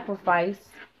His sacrifice,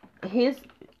 His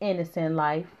innocent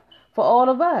life for all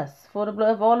of us, for the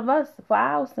blood of all of us, for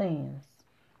our sins.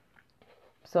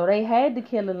 So they had to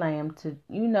kill a lamb to,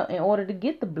 in order to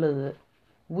get the blood,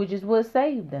 which is what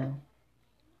saved them.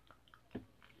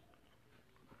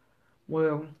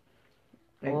 Well,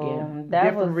 again,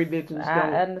 different religions don't.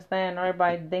 I understand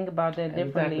everybody think about that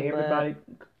differently. Exactly.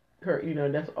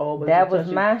 Everybody, that's always that was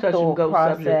my thought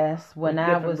process when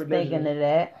I was thinking of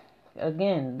that.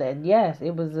 Again, that yes,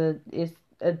 it's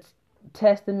a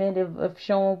testament of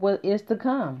showing what is to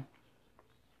come.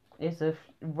 It's a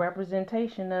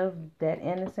representation of that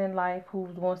innocent life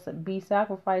who's going to be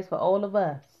sacrificed for all of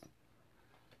us.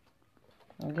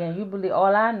 Again, you believe,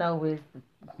 all I know is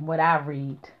what I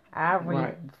read.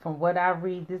 From what I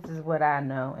read, this is what I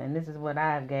know, and this is what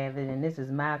I've gathered, and this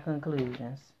is my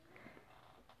conclusions.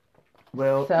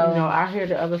 Well, I hear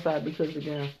the other side because,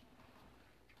 again,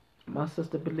 my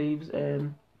sister believes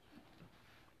in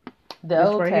the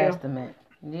Old Testament.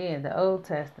 Yeah, the Old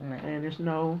Testament. And there's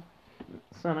no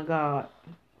Son of God.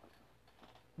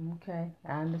 Okay,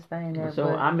 I understand that. So,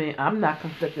 I mean, I'm not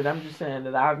conflicted. I'm just saying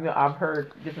that I've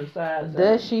heard different sides.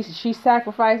 Does she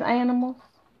sacrifice animals?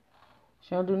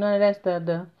 She don't do none of that stuff,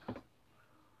 though.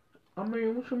 I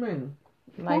mean, what you mean?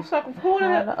 Like how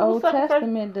the Old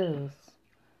Testament does.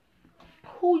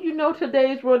 Who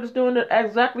today's world is doing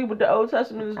exactly what the Old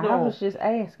Testament is doing? I was just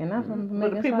asking. I'm from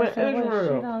making people in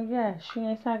Israel. She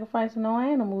ain't sacrificing no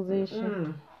animals, is she?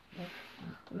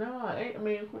 No, I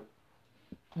mean,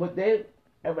 what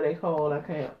whatever they call, I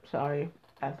can't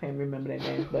remember their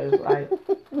names, but it's like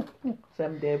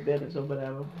Seven Day Adventists or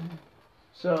whatever.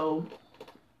 So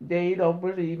they don't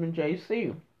believe in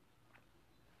JC.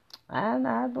 I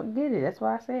get it. That's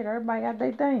why I said everybody got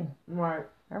their thing. Right.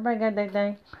 Everybody got their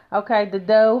thing. Okay, the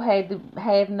dough had to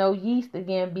have no yeast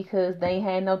again because they ain't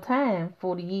had no time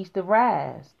for the yeast to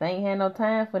rise. They ain't had no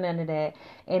time for none of that.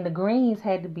 And the greens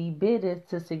had to be bitter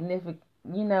to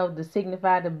to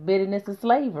signify the bitterness of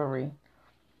slavery.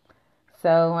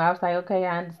 So I was like, okay,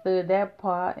 I understood that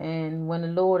part. And when the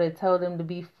Lord had told them to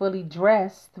be fully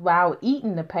dressed while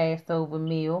eating the Passover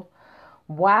meal,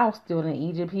 while still in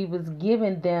Egypt, he was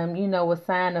giving them, a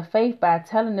sign of faith by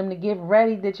telling them to get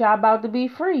ready that y'all about to be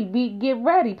free. Get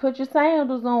ready. Put your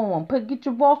sandals on. Get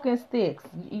your walking sticks.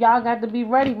 Y'all got to be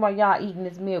ready while y'all eating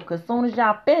this meal. Because as soon as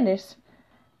y'all finish,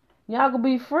 y'all gonna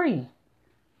be free.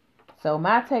 So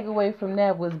my takeaway from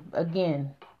that was,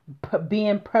 again,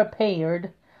 being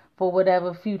prepared for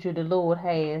whatever future the Lord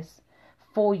has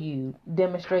for you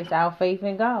demonstrates our faith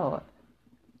in God.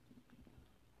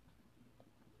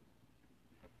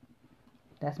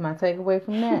 That's my takeaway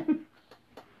from that.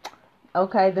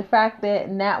 Okay, the fact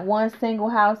that not one single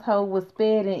household was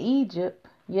spared in Egypt,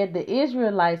 yet the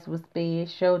Israelites were spared,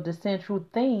 showed the central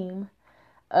theme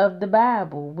of the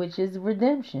Bible, which is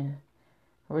redemption.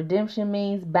 Redemption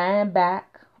means buying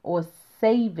back or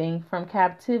saving from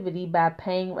captivity by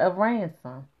paying a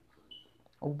ransom.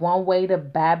 One way to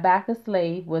buy back a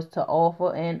slave was to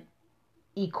offer an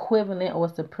equivalent or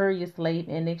superior slave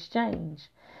in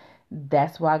exchange.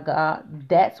 That's what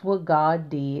God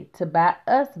did to buy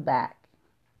us back.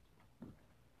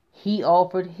 He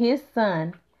offered his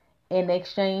son in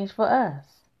exchange for us.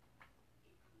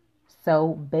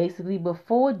 So basically,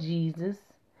 before Jesus,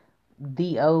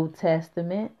 the Old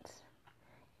Testament,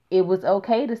 it was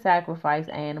okay to sacrifice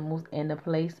animals in the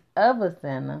place of a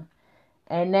sinner.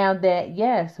 And now that,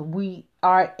 yes, we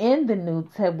are in the New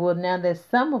Testament, well, now that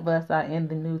some of us are in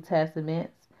the New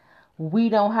Testament, we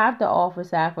don't have to offer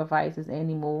sacrifices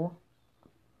anymore.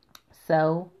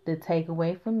 So the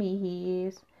takeaway for me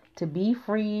is to be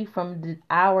free from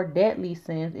our deadly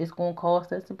sins. It's going to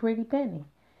cost us a pretty penny.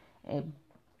 And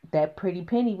that pretty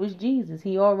penny was Jesus.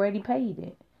 He already paid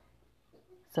it.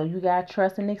 So you got to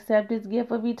trust and accept his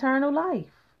gift of eternal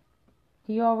life.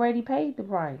 He already paid the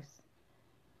price.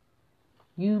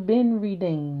 You've been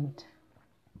redeemed.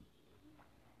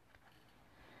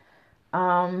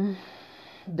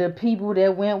 The people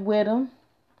that went with him,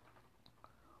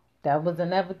 that was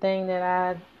another thing that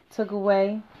I took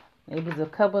away. It was a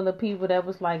couple of people that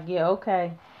was like, yeah,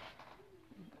 okay,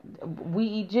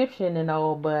 we Egyptian and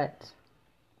all, but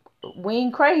we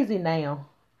ain't crazy now.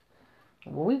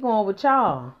 We going with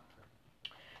y'all.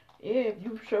 Yeah, if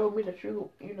you showed me that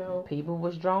you know. People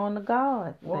was drawn to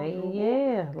God.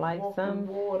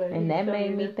 And that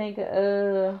made me think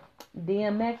of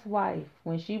DMX wife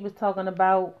when she was talking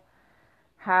about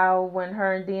how when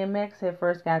her and DMX had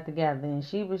first got together, and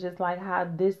she was just like how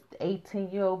this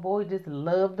 18-year-old boy just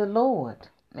loved the Lord.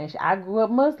 And I grew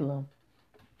up Muslim.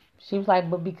 She was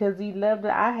like, but because he loved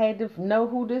it, I had to know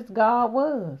who this God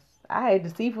was. I had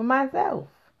to see for myself.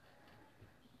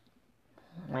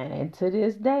 And to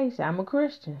this day, I'm a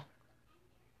Christian.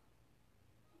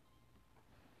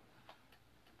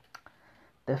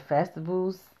 The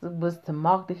festivals was to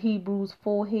mark the Hebrews'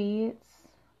 foreheads.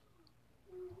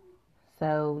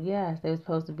 So, yes, they were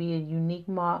supposed to be a unique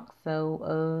mark.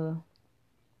 So,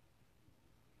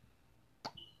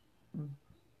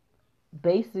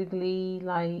 basically,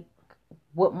 like,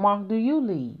 what mark do you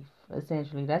leave?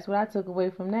 Essentially, that's what I took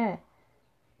away from that.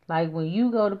 Like, when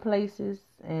you go to places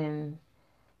and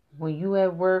when you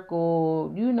at work or,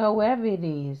 wherever it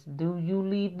is, do you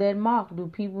leave that mark? Do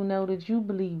people know that you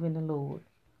believe in the Lord?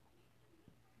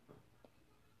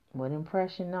 What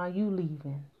impression are you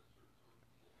leaving?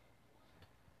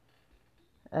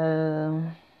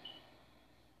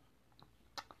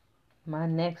 My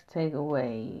next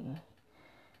takeaway,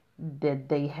 that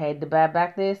they had to buy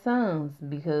back their sons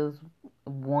because,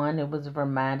 one, it was a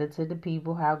reminder to the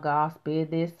people how God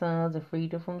spared their sons and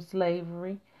freed them from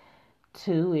slavery.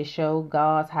 Two, it showed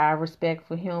God's high respect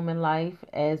for human life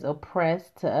as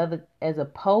opposed to other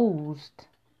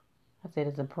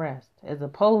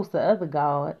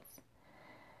gods.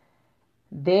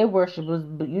 Their worshippers,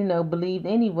 believed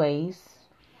anyways,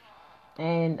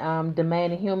 and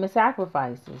demanding human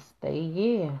sacrifices.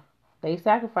 They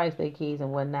sacrificed their kids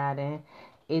and whatnot, and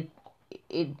it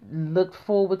looked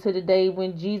forward to the day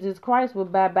when Jesus Christ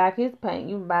would buy back his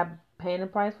pain, by paying the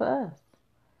price for us.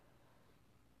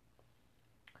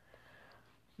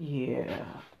 Yeah,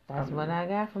 that's what I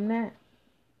got from that.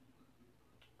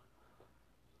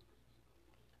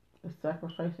 It's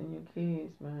sacrificing your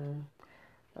kids, man.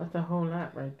 That's a whole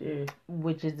lot right there.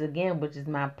 Which is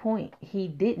my point. He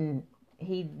didn't,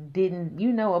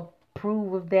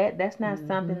 approve of that. That's not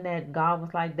something that God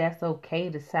was like, that's okay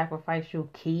to sacrifice your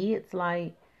kids.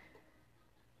 Like,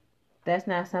 that's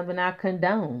not something I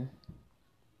condone.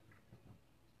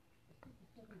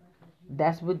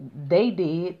 That's what they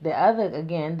did. The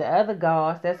other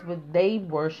gods, that's what they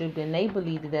worshipped, and they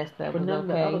believed that stuff but was none of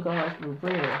the other okay. gods were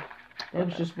real. It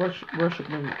was just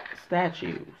worshiping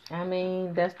statues. I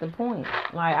mean, that's the point.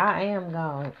 Like, I am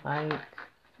God. Like,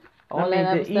 all I mean, that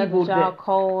other the stuff evil that y'all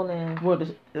call and well,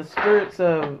 the spirits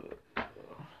of.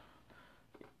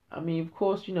 I mean, of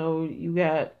course, you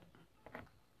got.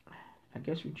 I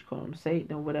guess what you call him,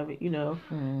 Satan or whatever. He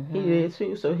did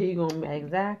too. So he gonna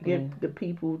exactly get the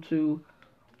people to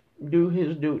do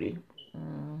his duty.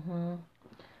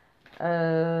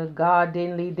 God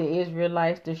didn't lead the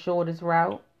Israelites the shortest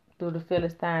route through the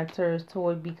Philistine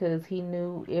territory because he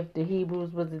knew if the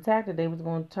Hebrews was attacked, they was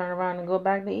going to turn around and go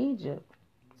back to Egypt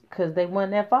because they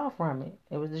weren't that far from it.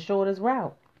 It was the shortest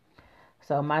route.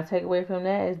 So my takeaway from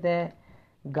that is that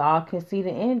God can see the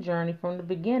end journey from the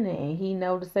beginning, and he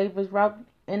knows the safest route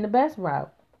and the best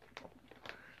route.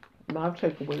 My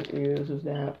takeaway is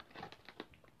that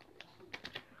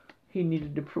he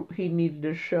needed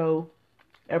to show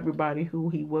everybody who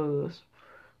he was,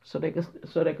 so they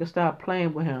could stop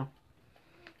playing with him.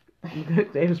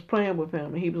 They was playing with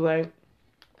him, and he was like,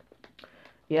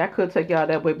 "Yeah, I could take y'all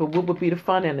that way, but what would be the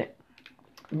fun in it?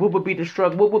 What would be the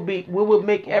struggle? What would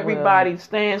make everybody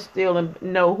stand still and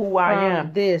know who I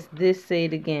am?" This say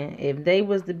it again. If they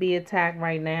was to be attacked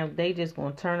right now, they just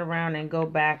gonna turn around and go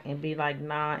back and be like,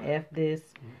 "Nah, F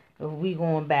this. We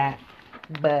going back."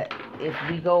 But if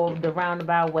we go the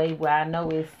roundabout way where I know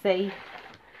it's safe,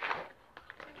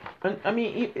 I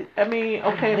mean,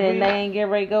 okay. Then they ain't get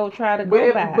ready to go try to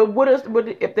go back. But what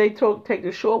if they take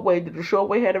the short way? Did the short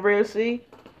way have the Red Sea?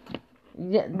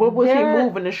 Yeah, what was he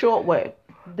moving the short way?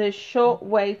 The short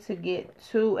way to get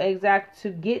to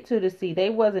the sea. They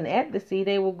wasn't at the sea.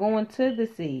 They were going to the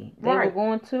sea. They were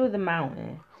going to the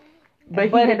mountain. But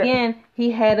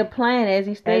he had a plan, as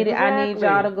he stated. Exactly. I need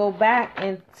y'all to go back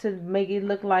and to make it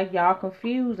look like y'all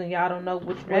confused and y'all don't know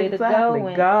which way to go.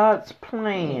 And God's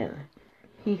plan.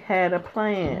 He had a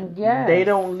plan. Yes. They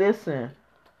don't listen.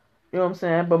 You know what I'm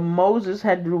saying? But Moses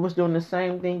was doing the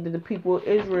same thing that the people of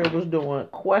Israel was doing,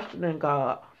 questioning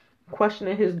God,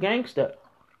 questioning his gangster.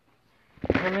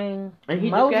 I mean,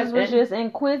 Moses was just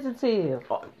inquisitive.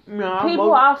 No,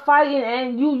 people are fighting,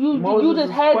 and you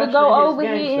just had to go over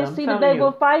here and see that they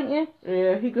were fighting.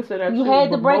 Yeah, he could say that. You had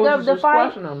to break up the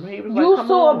fight. You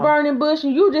saw a burning bush,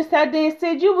 and you just sat there and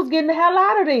said you was getting the hell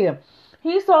out of there.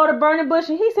 He saw the burning bush,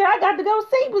 and he said, "I got to go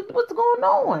see what's going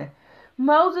on."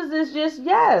 Moses is just,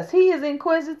 he is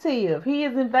inquisitive. He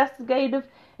is investigative,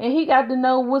 and he got to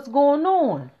know what's going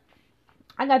on.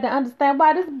 I got to understand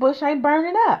why this bush ain't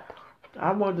burning up.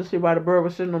 I wanted to see why the bird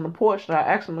was sitting on the porch. So I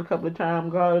asked him a couple of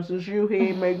times, "God, is this you?" He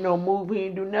ain't make no move. He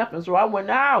ain't do nothing. So I went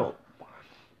out.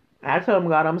 I told him,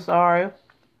 "God, I'm sorry.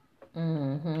 But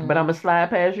I'm going to slide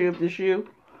past you if this you.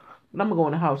 But I'm going to go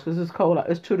in the house because it's cold.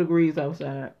 It's 2 degrees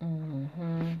outside."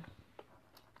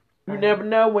 You never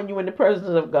know when you're in the presence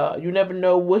of God. You never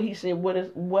know what he said,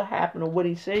 what happened, or what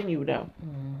he's saying you though.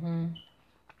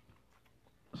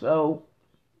 So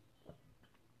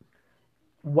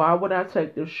why would I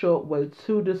take the short way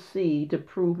to the sea to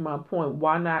prove my point?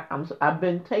 Why not? I've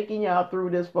been taking y'all through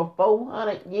this for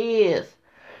 400 years.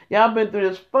 Y'all been through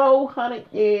this 400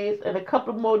 years and a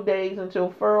couple more days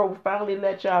until Pharaoh finally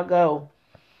let y'all go.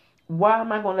 Why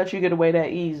am I gonna let you get away that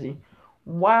easy?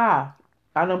 Why?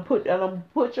 I done put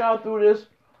y'all through this,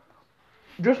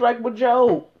 just like with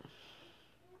Job.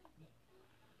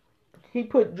 He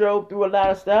put Job through a lot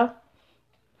of stuff,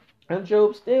 and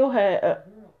Job still had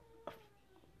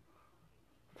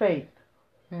faith.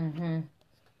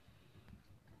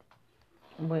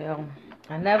 Well,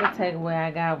 another takeaway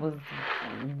I got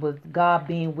was God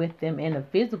being with them in a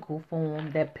physical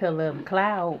form, that pillar of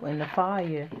cloud and the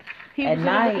fire. He at was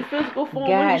night, in the physical form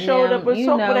when he showed up with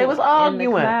soap, but they was arguing.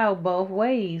 In the cloud both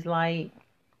ways. Like,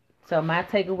 so my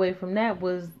takeaway from that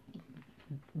was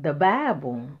the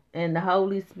Bible and the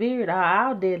Holy Spirit are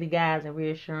our daily guides and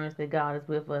reassurance that God is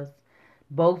with us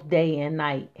both day and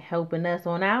night, helping us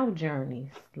on our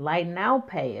journeys, lighting our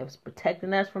paths,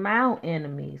 protecting us from our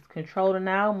enemies, controlling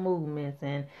our movements,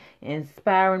 and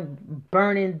inspiring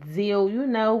burning zeal,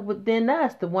 within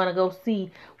us to want to go see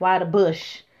why the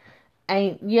bush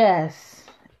ain't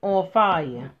on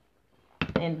fire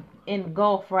and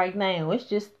engulfed right now. It's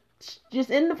just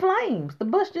in the flames. The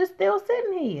bush just still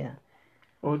sitting here.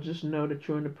 Or just know that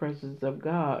you're in the presence of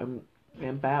God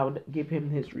and bow, give him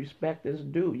his respect as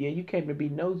due. Yeah, you came to be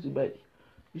nosy, but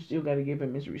you still got to give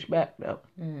him his respect, though.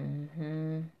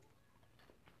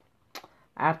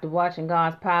 After watching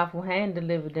God's powerful hand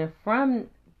deliver them from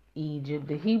Egypt,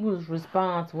 the Hebrews'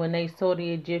 response when they saw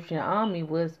the Egyptian army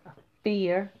was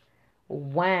fear,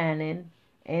 whining,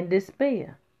 and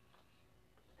despair.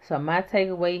 So my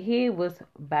takeaway here was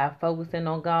by focusing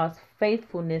on God's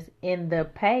faithfulness in the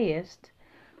past,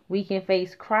 we can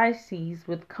face crises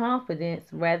with confidence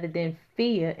rather than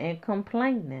fear and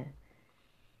complaining.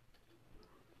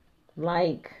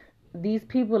 Like, these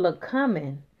people are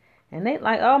coming and they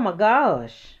like, oh my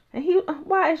gosh. And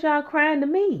why is y'all crying to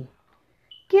me?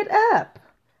 Get up.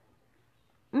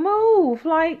 Move.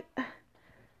 Like,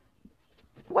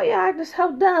 why y'all acting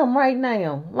so dumb right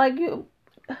now? Like,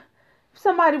 if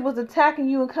somebody was attacking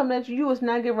you and coming at you, you was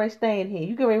not getting ready to stay in here.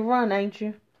 You get ready to run, ain't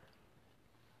you?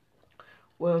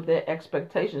 Well, their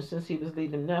expectations, since he was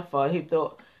leading them that far, he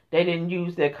thought they didn't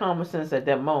use their common sense at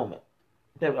that moment.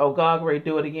 That, oh, God, ready to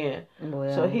do it again.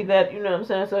 Well, so he let, you know what I'm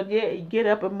saying? So, yeah, get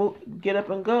up and move, get up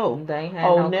and go. They ain't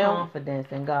had confidence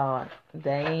in God.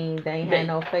 They ain't had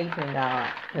no faith in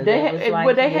God. They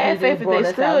had faith if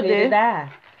they stood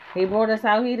there. He brought us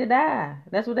out here to die.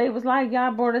 That's what they was like.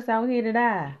 Y'all brought us out here to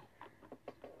die.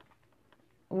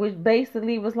 Which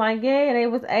basically was like, yeah, they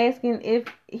was asking if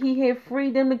he had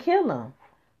freed them to kill them.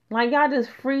 Like, y'all just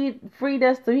freed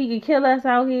us so he could kill us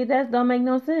out here. That don't make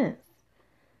no sense.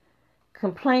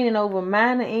 Complaining over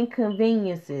minor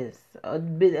inconveniences or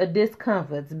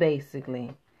discomforts,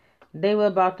 basically. They were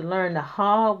about to learn the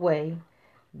hard way.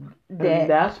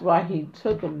 That's why he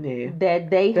took them there. That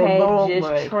they had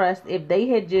just trust. If they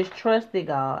had just trusted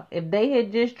God,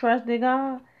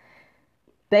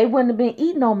 they wouldn't have been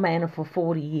eating no manna for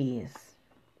 40 years.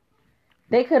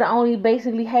 They could have only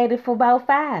basically had it for about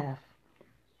 5.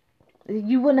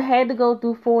 You wouldn't have had to go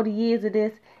through 40 years of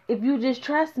this if you just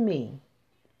trust me.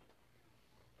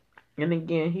 And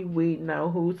again, he weeding out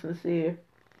who's sincere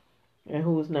and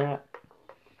who's not.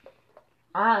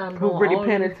 Who really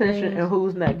paying attention and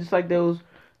who's not. Just like those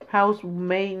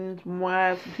housemaidens,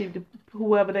 wives, people,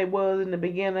 whoever they was in the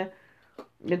beginning.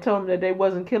 They told them that they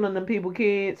wasn't killing them people,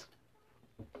 kids.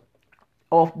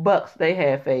 Off bucks, they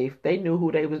had faith. They knew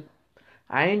who they was.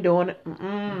 I ain't doing it.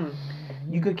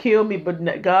 You could kill me,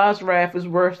 but God's wrath is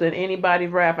worse than anybody's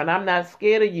wrath, and I'm not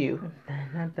scared of you.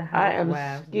 I am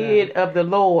scared of the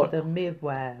Lord. The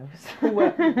midwives. You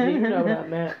know what I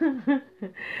meant.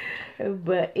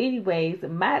 But anyways,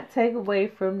 my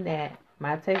takeaway from that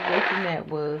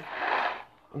was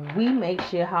we make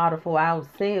shit harder for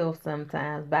ourselves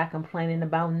sometimes by complaining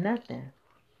about nothing.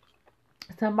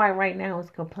 Somebody right now is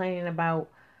complaining about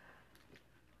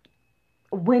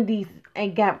Wendy's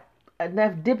ain't got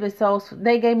enough dipping sauce.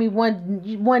 They gave me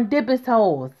one dipping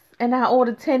sauce and I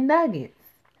ordered 10 nuggets.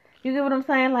 You get what I'm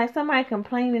saying? Like, somebody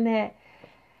complaining that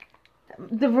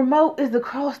the remote is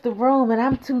across the room and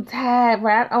I'm too tired,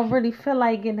 right? I don't really feel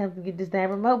like getting up to get this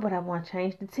damn remote, but I want to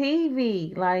change the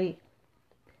TV. Like,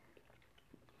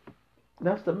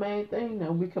 that's the main thing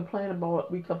that we complain about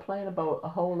a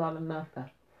whole lot of nothing.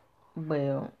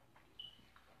 Well,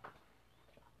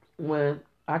 when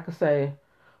I could say,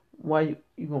 while you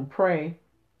gonna pray,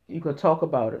 you could talk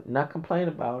about it, not complain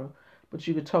about it, but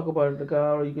you could talk about it to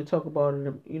God, or you could talk about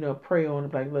it, pray on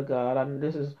it, like, look, God,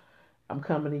 I'm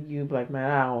coming to you, like, man,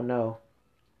 I don't know,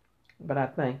 but I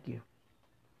thank you.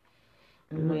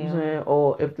 You know what I'm saying?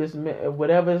 Or if this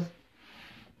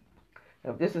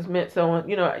is meant so,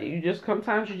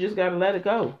 sometimes you just gotta let it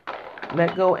go.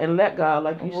 Let go and let God,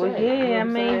 like you said. Yeah,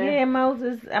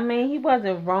 Moses, he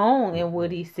wasn't wrong in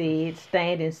what he said,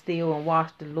 standing still and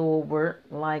watch the Lord work.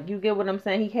 Like, you get what I'm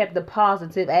saying? He had the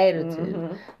positive attitude.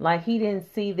 Mm-hmm. Like, he didn't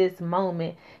see this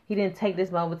moment. He didn't take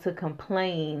this moment to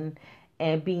complain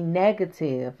and be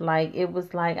negative. Like, it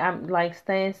was like, I'm like,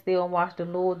 stand still and watch the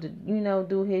Lord,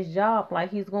 do his job.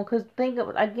 Like, he's going, because think of,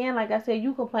 again, like I said,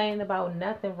 you complaining about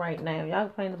nothing right now. Y'all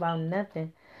complaining about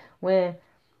nothing. When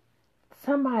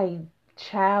somebody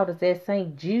child is at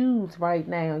St. Jude's right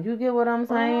now. You get what I'm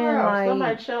saying? Like,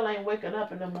 somebody's child ain't waking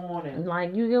up in the morning.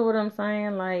 Like, you get what I'm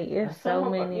saying? Like, it's so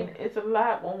many. It's a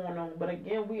lot going on. But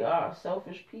again, we are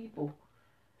selfish people.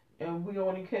 And we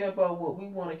only care about what we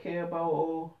want to care about.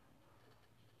 Or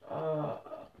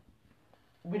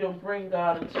we don't bring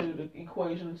God into the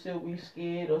equation until we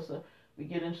scared or so we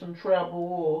get in some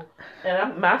trouble.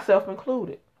 And myself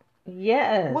included.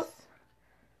 Yes.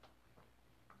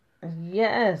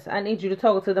 Yes, I need you to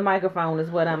talk to the microphone is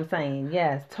what I'm saying.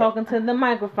 Yes, talking to the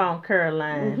microphone,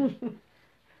 Caroline.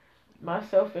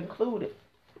 Myself included.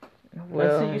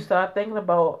 Well, until you start thinking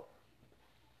about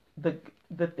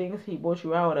the things he brought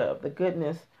you out of, the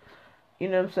goodness. You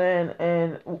know what I'm saying?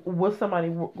 And with somebody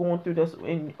going through this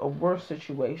in a worse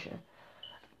situation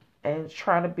and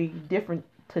trying to be different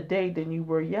today than you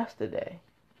were yesterday.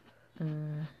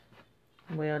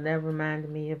 Well, that reminded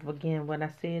me of, again, what I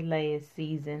said last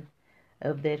season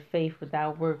of that faith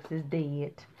without works is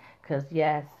dead. Because,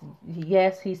 yes,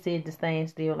 he said to stand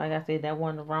still. Like I said, that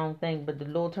wasn't the wrong thing. But the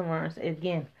Lord turned around and said,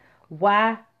 again,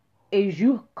 why is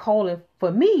you calling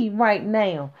for me right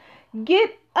now?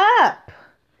 Get up.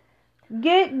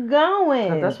 Get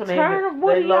going. That's when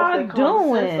what they are lost y'all their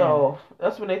common sense doing? off.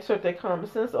 That's when they took their common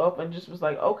sense off and just was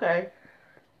like, okay,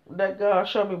 let God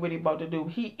show me what he about to do.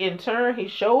 He, in turn, he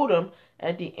showed them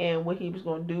at the end what he was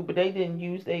going to do, but they didn't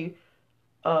use their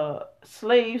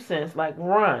slave sense, like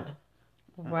run.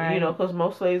 Right. You know, because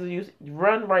most slaves use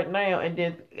run right now and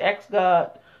then ask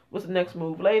God what's the next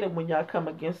move later when y'all come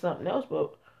against something else.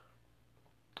 But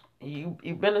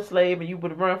you've been a slave and you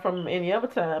would run from him any other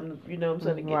time. You know what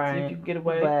I'm saying? Right. See if you can get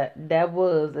away. But that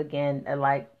was, again,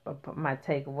 like my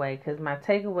takeaway. Because my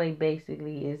takeaway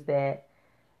basically is that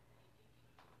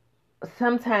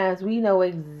sometimes we know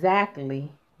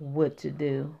exactly what to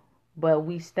do, but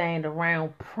we stand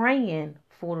around praying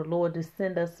for the Lord to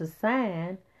send us a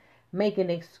sign, making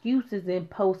excuses and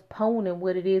postponing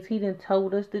what it is he done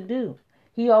told us to do.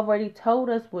 He already told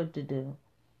us what to do.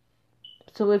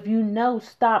 So if you know,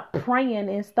 stop praying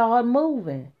and start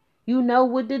moving. You know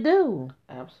what to do.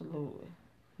 Absolutely.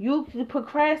 You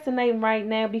procrastinating right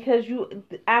now because you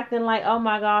acting like, oh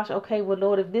my gosh, okay, well,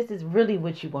 Lord, if this is really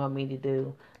what you want me to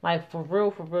do, like for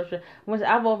real, once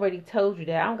I've already told you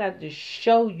that, I don't got to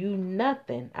show you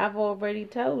nothing. I've already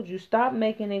told you. Stop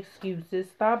making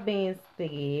excuses. Stop being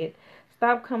scared.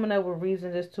 Stop coming up with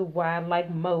reasons as to why,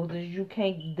 like Moses, you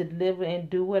can't deliver and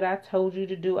do what I told you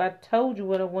to do. I told you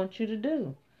what I want you to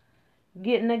do.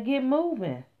 Get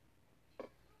moving.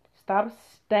 Stop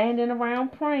standing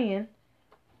around praying.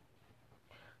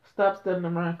 Stop standing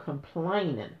around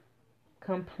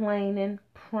complaining,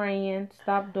 praying.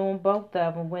 Stop doing both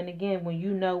of them. When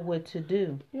you know what to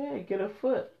do. Yeah, get a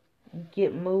foot.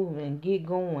 Get moving. Get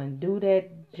going. Do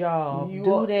that job.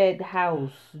 Do that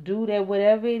house. Do that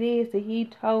whatever it is that he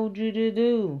told you to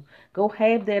do. Go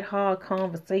have that hard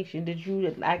conversation that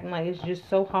you acting like it's just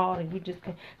so hard and you just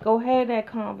can't. Go have that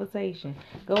conversation.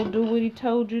 Go do what he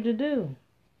told you to do.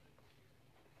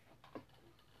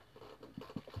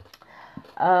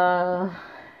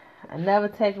 Another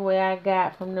takeaway I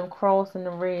got from them crossing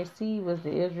the Red Sea was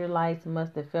the Israelites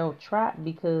must have felt trapped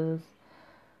because,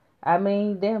 I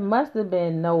mean, there must have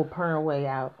been no apparent way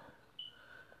out.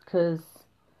 Because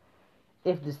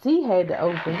if the sea had to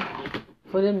open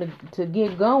for them to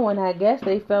get going, I guess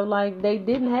they felt like they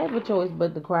didn't have a choice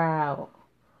but to cry out.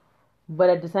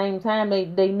 But at the same time,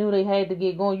 they knew they had to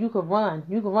get going. You could run.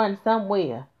 You could run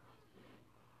somewhere.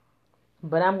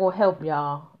 But I'm going to help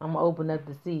y'all. I'm going to open up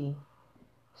the sea.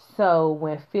 So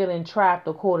when feeling trapped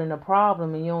or caught in a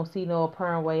problem and you don't see no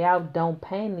apparent way out, don't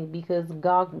panic because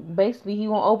God, basically, he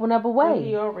won't open up a way. Well,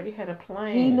 he already had a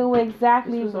plan. He knew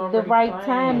exactly the right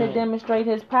time to demonstrate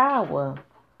his power.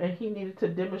 And he needed to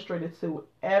demonstrate it to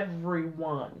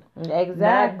everyone.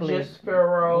 Exactly. Not just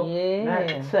Pharaoh. Yeah.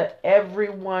 Not to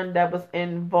everyone that was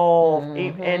involved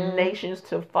and nations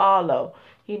to follow.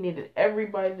 He needed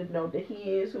everybody to know that he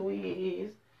is who he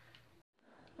is.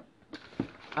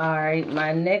 Alright,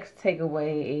 my next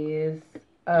takeaway is,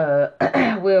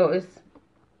 well, it's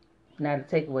not a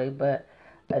takeaway, but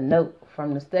a note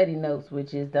from the study notes,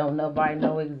 which is don't nobody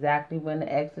know exactly when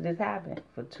the Exodus happened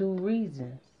for two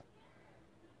reasons.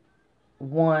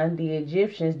 One, the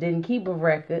Egyptians didn't keep a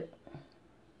record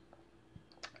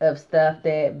of stuff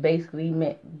that basically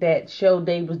meant that showed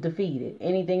they was defeated.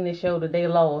 Anything that showed that they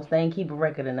lost, they ain't keep a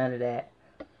record of none of that.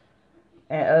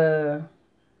 And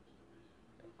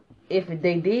if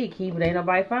they did keep it, ain't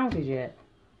nobody found it yet.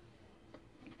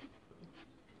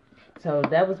 So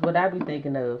that was what I be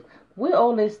thinking of. Where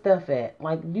all this stuff at?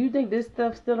 Like, do you think this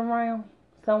stuff's still around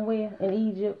somewhere in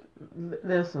Egypt?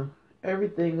 Listen,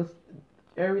 everything is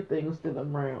still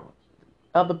around.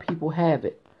 Other people have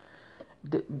it.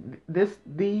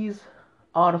 These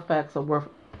artifacts are worth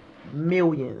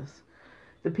millions.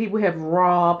 The people have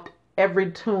robbed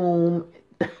every tomb.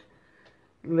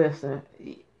 Listen,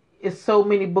 it's so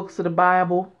many books of the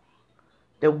Bible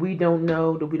that we don't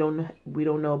know, that we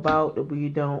don't know about, that we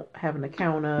don't have an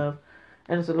account of,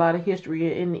 and there's a lot of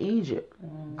history in Egypt,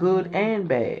 good and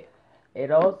bad. It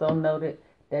also noted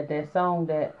that song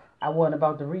that I wasn't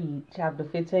about to read, chapter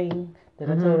 15, that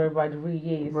I told everybody to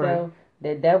read, right. So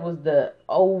that was the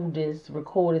oldest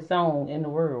recorded song in the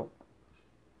world.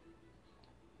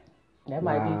 That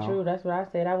might be Wow. true. That's what I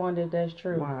said. I wonder if that's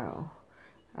true. Wow.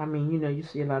 I mean, you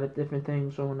see a lot of different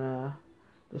things on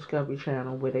Discovery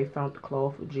Channel where they found the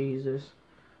cloth of Jesus.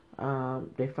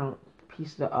 They found a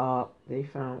piece of the ark. They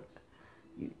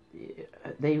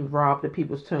robbed the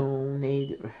people's tomb.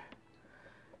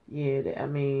 I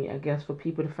mean, I guess for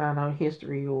people to find out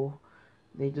history, or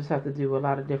they just have to do a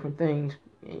lot of different things.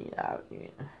 Yeah.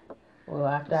 Well,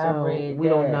 after I read we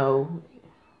that, don't know.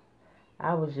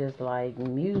 I was just like,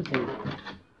 music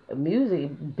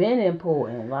been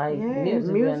important. Like,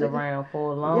 music been around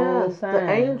for a long time.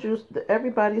 The angels,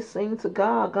 everybody sing to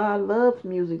God. God loves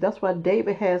music. That's why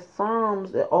David has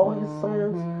psalms. All his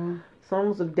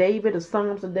songs of David, the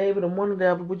Psalms of David, and one of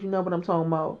the other. Would you know what I'm talking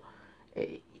about?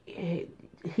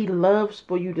 He loves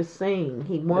for you to sing.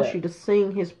 He wants you to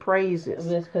sing his praises.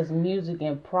 That's because music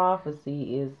and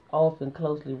prophecy is often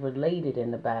closely related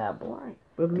in the Bible. Right.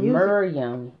 But music,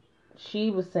 Miriam, she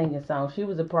was singing songs. She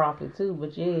was a prophet too,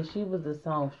 but yeah, she was a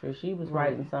songstress. She was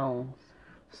writing songs.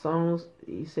 Songs.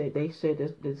 They said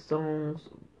that the songs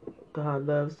God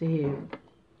loves to hear,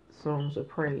 songs of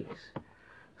praise.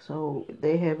 So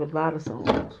they have a lot of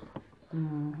songs.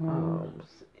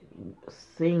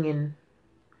 Singing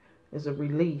is a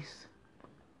release.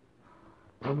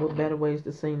 And what better ways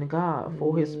to sing to God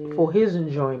for his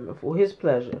enjoyment, for his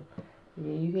pleasure.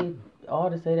 Yeah, you hear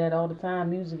artists say that all the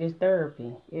time. Music is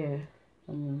therapy. Yeah.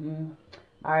 All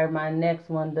right, my next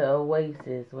one, the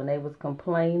Oasis, when they was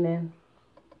complaining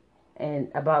and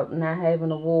about not having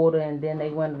the water, and then they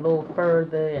went a little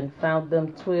further and found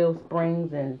them 12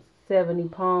 springs and 70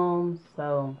 palms.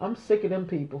 So I'm sick of them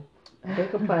people. They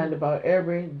complained about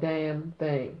every damn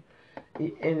thing.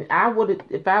 And I would have,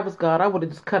 if I was God, I would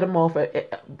have just cut them off.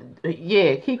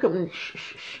 Keep them.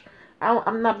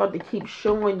 I'm not about to keep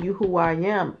showing you who I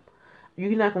am.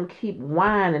 You're not gonna keep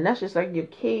whining. That's just like your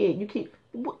kid. You keep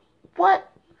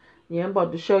what? Yeah, I'm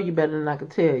about to show you better than I can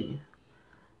tell you.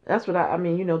 That's what I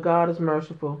mean. God is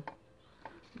merciful.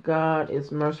 God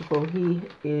is merciful. He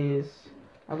is.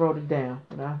 I wrote it down,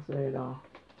 but I said it all.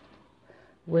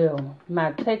 Well,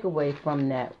 my takeaway from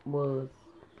that was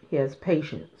he has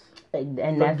patience. And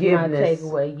that's my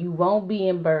takeaway. You won't be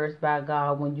embarrassed by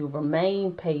God when you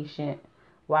remain patient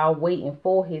while waiting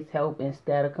for his help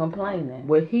instead of complaining.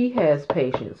 Well, he has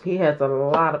patience. He has a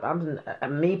lot of...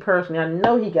 me personally, I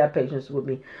know he got patience with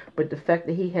me. But the fact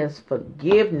that he has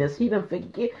forgiveness, he done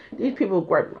forgive... These people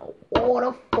grab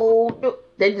water, food.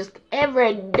 They just...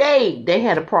 Every day they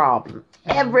had a problem.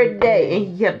 Every day. And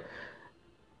he kept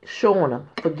showing them,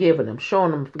 forgiving them,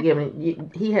 showing them, forgiving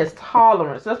them. He has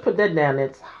tolerance. Let's put that down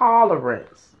there.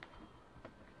 Tolerance.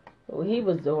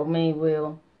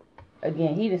 Well,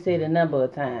 again, he done said a number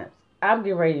of times, I'm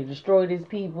getting ready to destroy these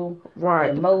people. Right.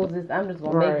 And Moses, I'm just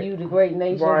going to make you the great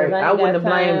nation. Right. I wouldn't have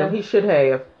blamed him. He should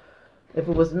have. If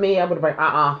it was me, I would have been,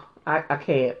 I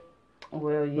can't.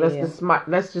 Well, yeah.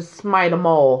 Let's just smite them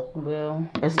all. Well.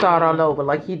 And start all over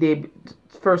like he did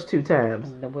first 2 times.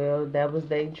 Well, that was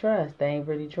their trust. They ain't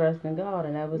really trusting God,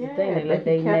 and that was the thing. They let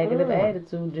their negative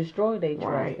attitude destroy their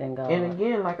trust in God. And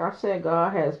again, like I said,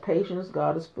 God has patience.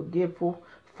 God is forgiveful.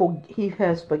 He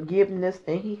has forgiveness,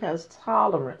 and he has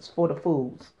tolerance for the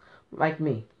fools like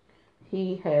me.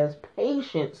 He has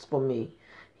patience for me.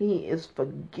 He is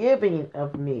forgiving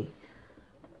of me.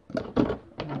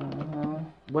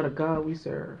 What a God we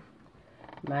serve.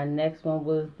 My next one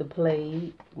was the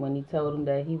plague, when he told them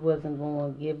that he wasn't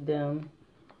going to give them,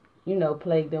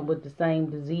 plague them with the same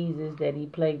diseases that he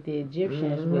plagued the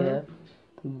Egyptians with.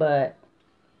 But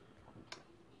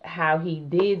how he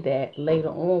did that later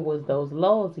on was those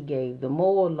laws he gave, the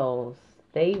moral laws.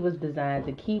 They was designed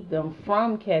to keep them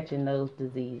from catching those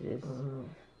diseases.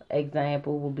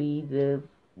 Example would be the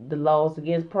laws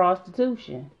against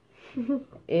prostitution.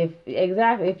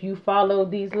 If you follow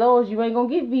these laws, you ain't gonna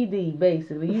get VD.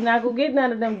 Basically, you're not gonna get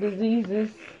none of them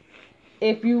diseases.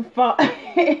 If you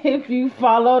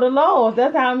follow the laws,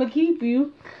 that's how I'm gonna keep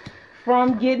you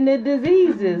from getting the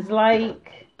diseases.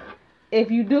 Like, if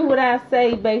you do what I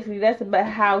say, basically, that's about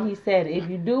how he said it. If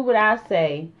you do what I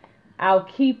say, I'll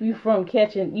keep you from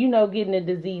catching, getting the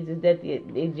diseases that the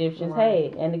Egyptians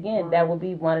had. And again, that would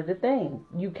be one of the things.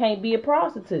 You can't be a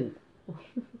prostitute.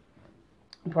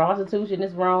 Prostitution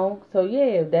is wrong. So,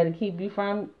 yeah, that'll keep you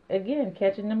from, again,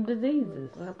 catching them diseases.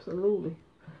 Absolutely.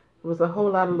 There was a whole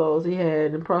lot of laws he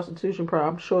had. And prostitution,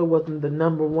 I'm sure it wasn't the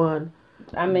number one.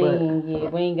 I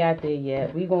mean, we ain't got there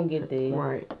yet. We gonna get there.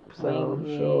 Right. So,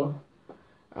 I'm sure.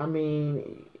 I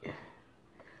mean,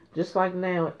 just like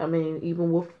now,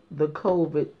 even with the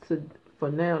COVID, for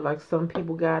now, like some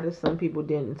people got it, some people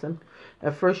didn't. Some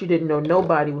at first you didn't know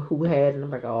nobody who had it, and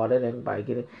I'm like, oh, that everybody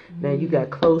get it. Now you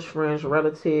got close friends,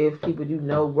 relatives, people you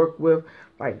know, work with.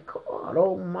 Like, God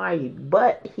Almighty!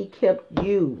 But He kept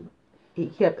you. He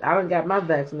kept. I done got my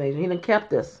vaccination. He done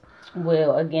kept us.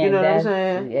 Well, again, you know that's what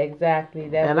I'm saying? exactly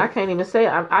that. And I can't even say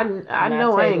I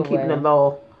know I ain't keeping the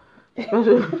law.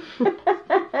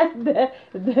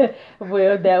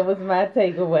 Well, that was my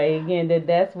takeaway again.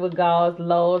 That's what God's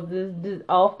laws is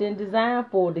often designed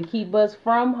for, to keep us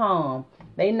from harm.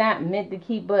 They not meant to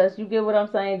keep us. You get what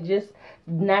I'm saying? Just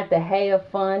not to have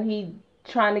fun. He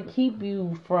trying to keep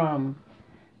you from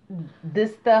the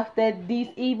stuff that these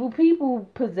evil people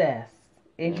possess.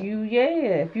 If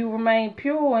you remain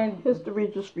pure and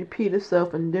history just repeat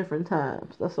itself in different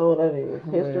times. That's all that is.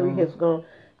 History has gone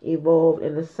evolved,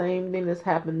 and the same thing that's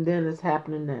happened then is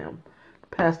happening now.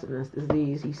 Pestilence,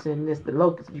 disease. He sent this. The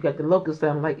locusts. You got the locusts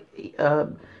sound like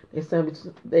they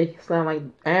sound like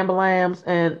ambulance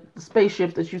and the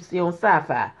spaceships that you see on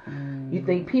sci-fi. You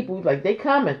think people like they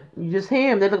coming? You just hear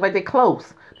them. They look like they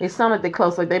close. They sound like they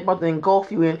close, like they about to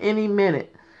engulf you in any minute.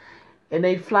 And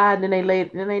they fly, and then they lay,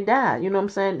 then they die. You know what I'm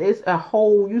saying? It's a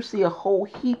whole. You see a whole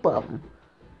heap of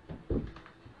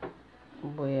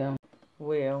them.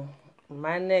 Well,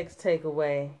 my next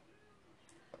takeaway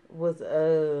was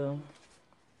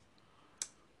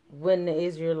when the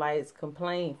Israelites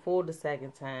complained for the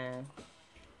second time,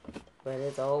 but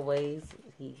as always,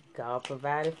 God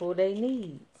provided for their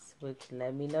needs, which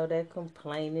let me know that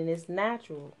complaining is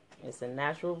natural. It's a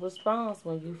natural response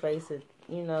when you face it,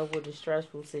 with a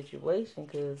stressful situation,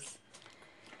 because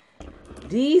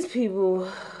these people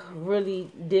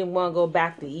really didn't want to go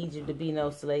back to Egypt to be no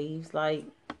slaves. Like,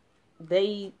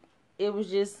 it was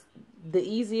just the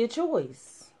easier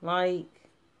choice. Like,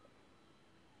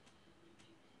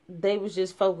 they was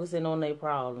just focusing on their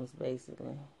problems,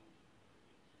 basically.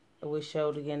 Which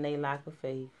showed again their lack of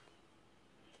faith.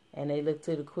 And they looked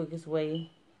to the quickest way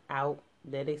out,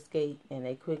 that escape, and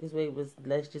their quickest way was,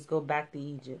 let's just go back to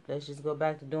Egypt. Let's just go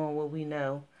back to doing what we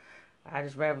know. I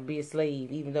just rather be a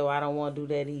slave, even though I don't want to do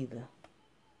that either.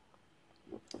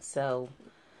 So,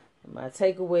 my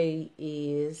takeaway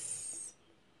is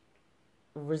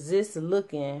resist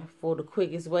looking for the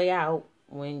quickest way out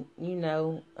when,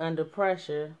 under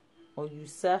pressure or you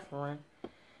suffering.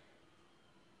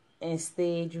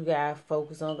 Instead, you got to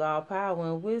focus on God's power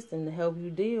and wisdom to help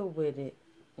you deal with it.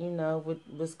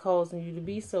 What's causing you to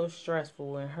be so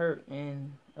stressful and hurt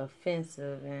and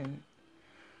offensive and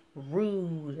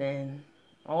rude and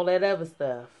all that other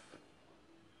stuff.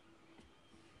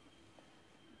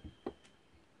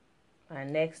 My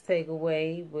next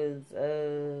takeaway was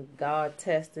God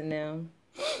testing them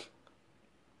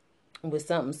with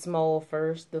something small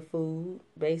first, the food.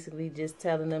 Basically just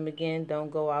telling them again, don't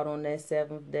go out on that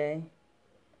seventh day.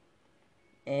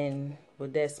 And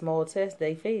with that small test,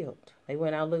 they failed. They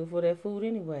went out looking for their food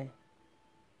anyway.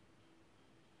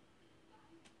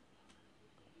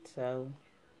 So,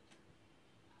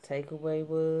 takeaway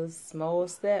was small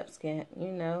steps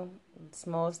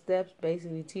small steps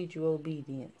basically teach you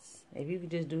obedience. If you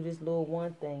could just do this little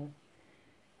one thing,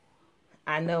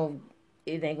 I know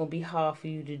it ain't gonna be hard for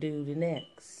you to do the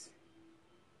next.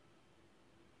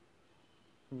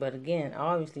 But again,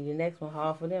 obviously the next one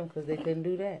hard for them because they couldn't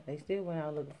do that. They still went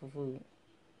out looking for food.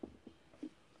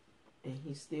 And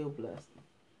He still blessed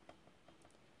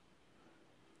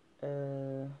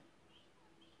them.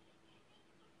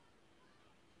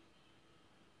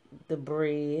 The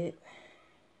bread.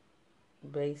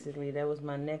 Basically, that was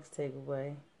my next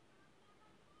takeaway.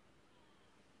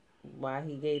 Why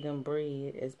He gave them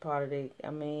bread as part of it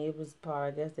was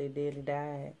part, I guess, their daily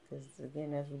diet. Because, again,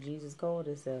 that's what Jesus called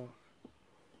Himself.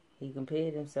 He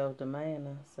compared Himself to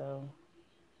manna. So,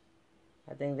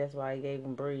 I think that's why He gave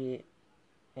them bread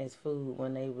as food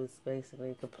when they was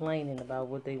basically complaining about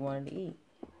what they wanted to eat.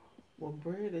 Well,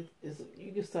 bread is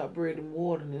you can stop bread and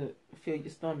water to fill your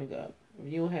stomach up.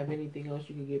 If you don't have anything else,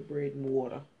 you can get bread and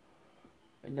water.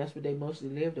 And that's what they mostly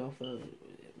lived off of.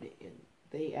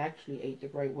 They actually ate the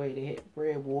right way. They had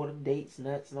bread, water, dates,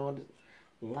 nuts, and all the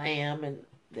lamb, and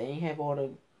they ain't have all the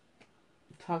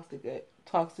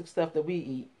toxic stuff that we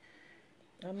eat.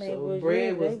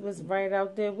 Bread was right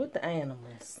out there with the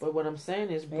animals. But what I'm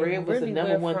saying is, bread was the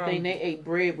number one thing. They ate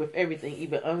bread with everything,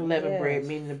 even unleavened bread,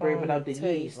 meaning the bread without the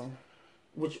yeast,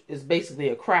 which is basically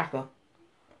a cracker.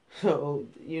 So,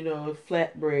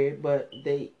 flat bread, but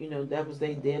they, that was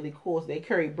their daily course. They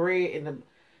carried bread in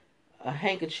a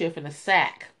handkerchief in a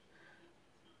sack.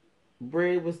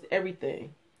 Bread was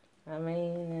everything.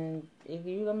 And if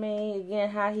you, again,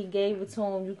 how He gave it to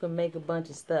them, you can make a bunch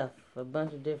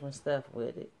of different stuff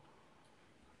with it.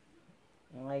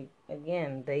 Like,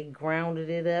 again, they grounded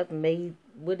it up, made,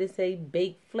 what did it say,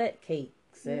 baked flat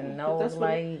cakes and all,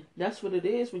 that's what it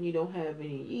is when you don't have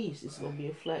any yeast. It's going to be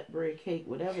a flatbread cake,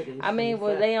 whatever it is. I mean,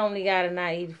 well, they only got a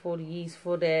 980 yeast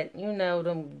for that,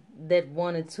 that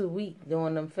 1 or 2 week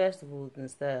during them festivals and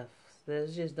stuff. So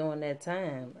it's just during that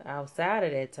time. Outside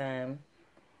of that time,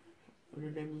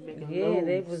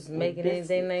 they was making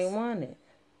anything they wanted.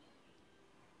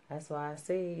 That's why I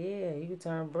say, you can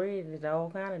turn bread into all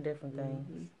kind of different things.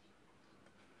 Mm-hmm.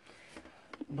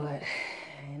 But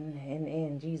in the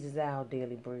end, Jesus is our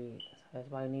daily bread. That's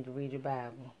why you need to read your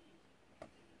Bible.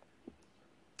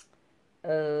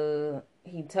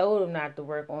 He told him not to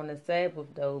work on the Sabbath,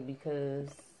 though, because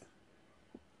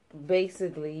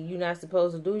basically you're not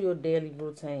supposed to do your daily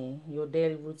routine. Your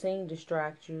daily routine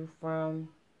distracts you from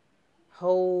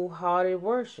wholehearted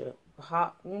worship.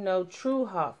 True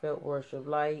heartfelt worship.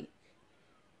 Like,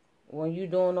 when you're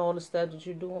doing all the stuff that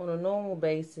you do on a normal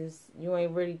basis, you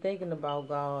ain't really thinking about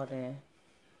God. And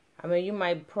I mean, you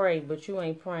might pray, but you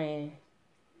ain't praying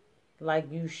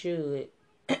like you should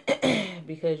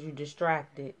because you're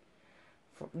distracted.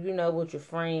 With your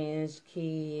friends,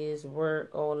 kids, work,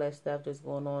 all that stuff that's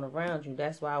going on around you.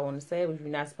 That's why I want to say, you're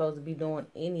not supposed to be doing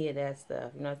any of that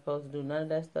stuff. You're not supposed to do none of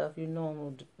that stuff you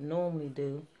normally do.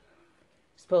 You're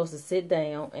supposed to sit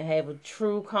down and have a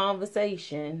true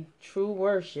conversation, true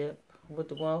worship with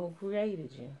the one who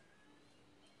created you.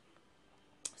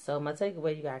 So my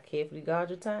takeaway, you got to carefully guard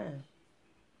your time.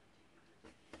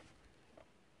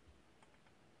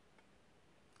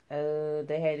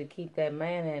 They had to keep that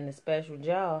manna in a special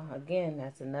jar. Again,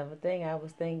 that's another thing I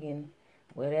was thinking.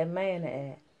 Where that manna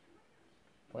at?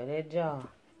 Where that jar?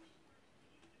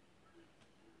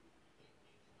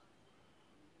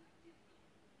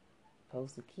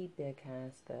 Supposed to keep that kind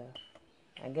of stuff.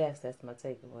 I guess that's my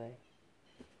takeaway.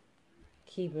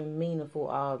 Keeping meaningful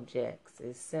objects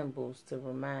as symbols to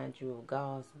remind you of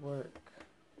God's work.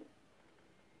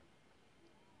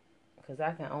 Because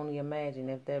I can only imagine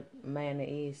if that manna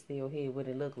is still here, what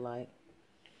it look like.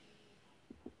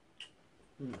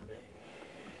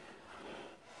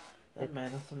 That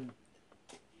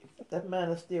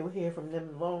manna's still here from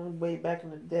them long way back in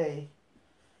the day.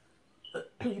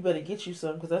 You better get you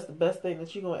some, because that's the best thing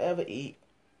that you're going to ever eat.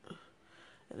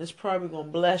 And it's probably going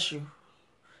to bless you.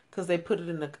 Because they put it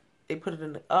in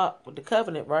the ark with the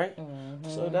covenant, right? Mm-hmm.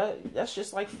 So that's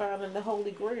just like finding the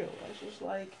Holy Grail. That's just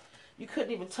like, you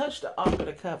couldn't even touch the Ark of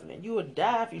the Covenant. You would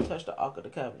die if you touched the Ark of the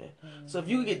Covenant. Mm-hmm. So if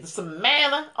you get some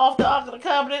manna off the Ark of the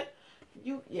Covenant,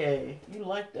 you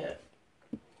like that.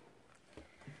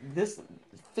 This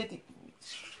 50,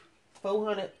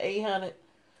 400, 800,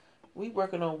 we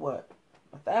working on what?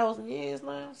 1,000 years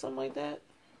now? Something like that?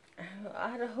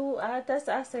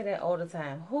 I say that all the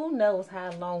time. Who knows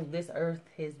how long this earth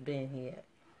has been here?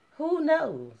 Who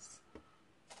knows?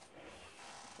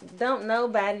 Don't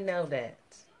nobody know that.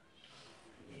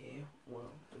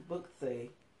 Well, the book say.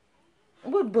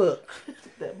 What book?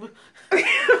 That book.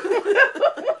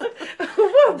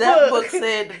 That book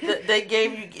said that they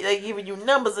giving you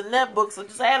numbers in that book, so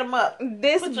just add them up.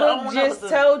 This book just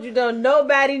told you, don't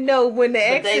nobody know when the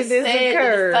Exodus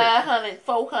occurred. 500,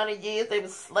 400 years. They were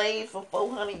slaves for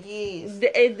 400 years.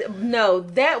 No,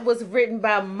 that was written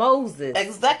by Moses.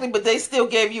 Exactly, but they still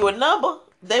gave you a number.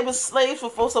 They were slaves for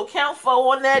 4, so count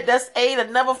 4 on that. That's 8,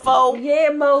 another 4. Yeah,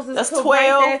 Moses that's could 12.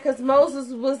 Write that because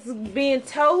Moses was being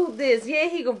told this. Yeah,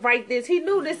 he could write this. He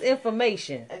knew this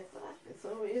information. Exactly.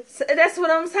 So that's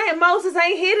what I'm saying. Moses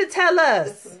ain't here to tell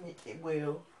us.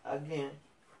 Well, again,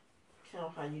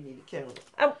 count how you need to count.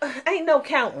 Ain't no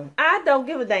counting. I don't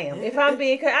give a damn. If I'm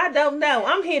being, I don't know.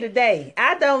 I'm here today.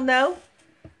 I don't know.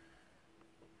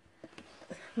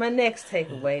 My next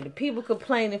takeaway: the people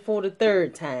complaining for the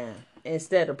 3rd time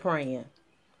instead of praying.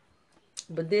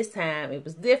 But this time it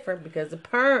was different because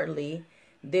apparently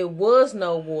there was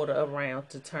no water around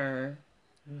to turn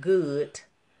good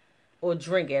or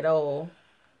drink at all.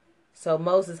 So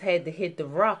Moses had to hit the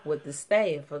rock with the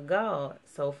staff of God.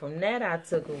 So from that I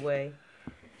took away,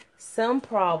 some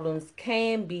problems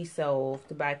can be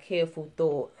solved by careful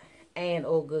thought and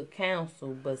or good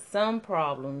counsel, but some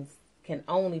problems can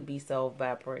only be solved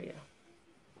by prayer.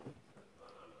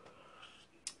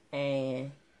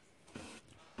 And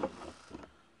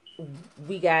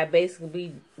we got to basically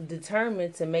be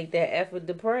determined to make that effort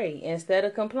to pray instead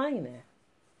of complaining.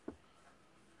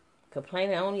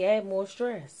 Complaining only adds more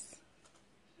stress.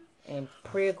 And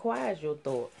prayer quiets your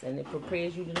thoughts, and it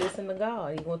prepares you to listen to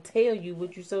God. He's going to tell you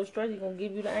what you're so stressed. He's going to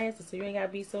give you the answer, so you ain't got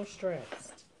to be so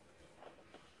stressed.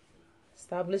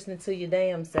 Stop listening to your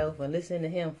damn self and listen to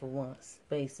him for once,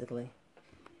 basically.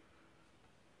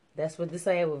 That's what the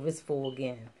Sabbath is for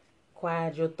again.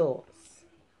 quiet your thoughts.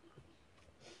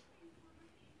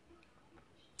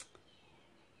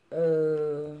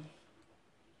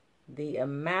 The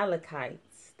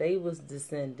Amalekites, they was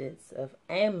descendants of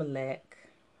Amalek,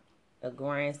 a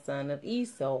grandson of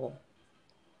Esau,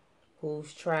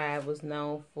 whose tribe was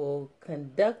known for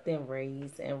conducting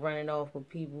raids and running off with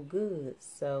people's goods.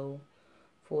 So,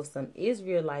 for some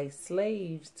Israelite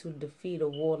slaves to defeat a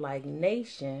warlike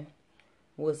nation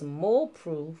was more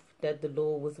proof that the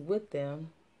Lord was with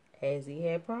them as he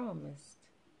had promised.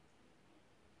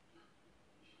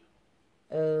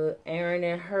 Aaron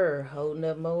and Hur holding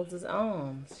up Moses'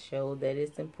 arms showed that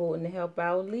it's important to help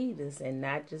our leaders and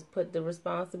not just put the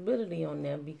responsibility on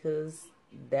them because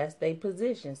that's their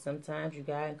position. Sometimes you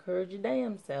gotta encourage your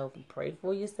damn self and pray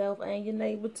for yourself and your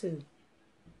neighbor too.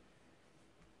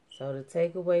 So the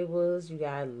takeaway was you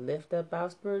gotta lift up our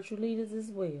spiritual leaders as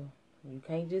well. You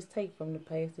can't just take from the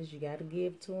pastors, you gotta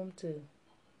give to them too.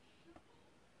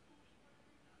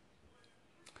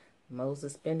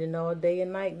 Moses spending all day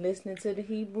and night listening to the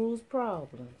Hebrews'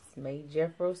 problems made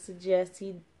Jethro suggest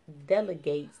he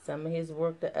delegate some of his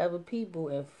work to other people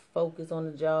and focus on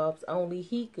the jobs only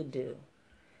he could do.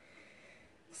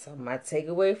 So my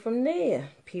takeaway from there,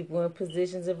 people in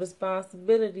positions of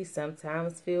responsibility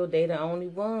sometimes feel they're the only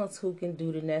ones who can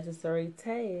do the necessary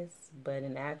tasks, but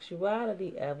in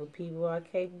actuality, other people are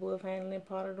capable of handling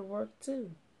part of the work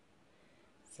too.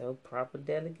 So proper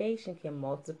delegation can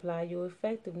multiply your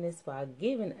effectiveness while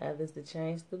giving others the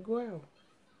chance to grow.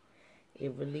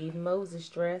 It relieved Moses'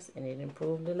 stress and it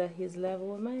improved his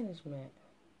level of management.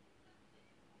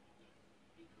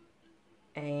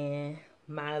 And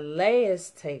my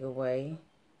last takeaway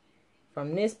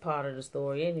from this part of the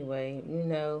story anyway,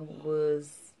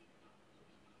 was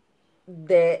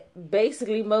that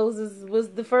basically Moses was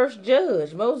the first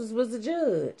judge. Moses was the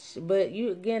judge. But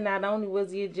not only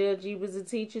was he a judge, he was a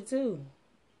teacher too.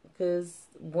 Because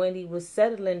when he was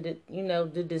settling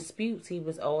the disputes, he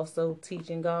was also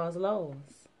teaching God's laws.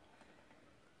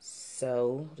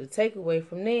 So the takeaway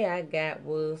from there I got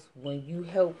was when you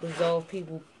help resolve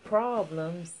people's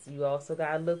problems, you also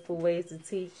got to look for ways to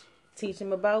teach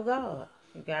them about God.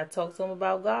 You got to talk to them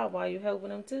about God while you're helping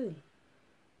them too.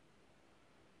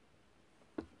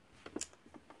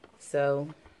 So,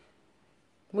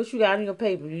 what you got on your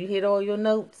paper? You hit all your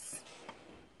notes?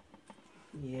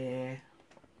 Yeah.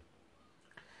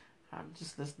 I'm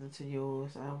just listening to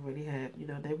yours. I already had,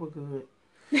 they were good.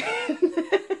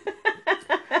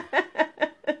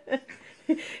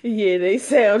 Yeah, they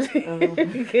sound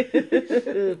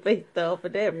good based off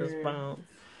of that response.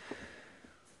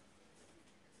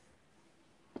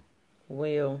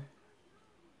 Well,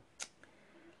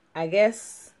 I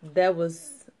guess that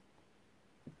was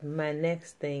my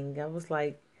next thing. I was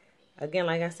like, again,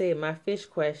 like I said, my fish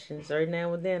questions, every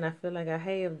now and then I feel like I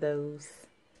have those.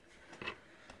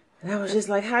 And I was just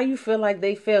like, how you feel like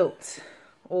they felt?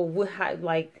 Or what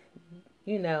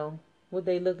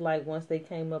they looked like once they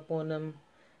came up on them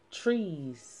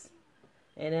trees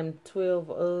and them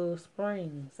 12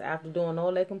 springs after doing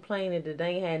all that complaining that they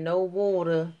ain't had no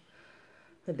water,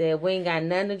 that we ain't got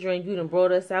nothing to drink, you done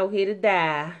brought us out here to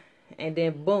die, and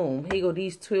then boom, here go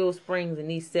these 12 springs and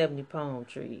these 70 palm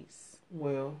trees.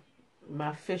 Well,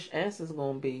 my fish answer is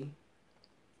gonna be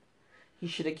he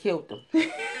should have killed them.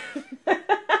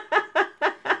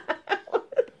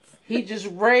 He just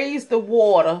raised the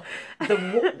water.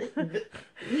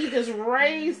 He just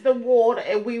raised the water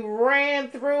and we ran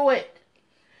through it.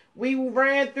 We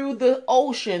ran through the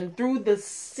ocean, through the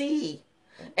sea.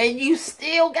 And you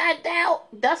still got doubt.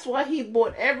 That's why he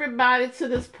brought everybody to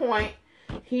this point.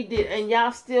 He did. And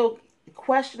y'all still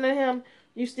questioning him.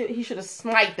 He should have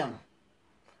smite them.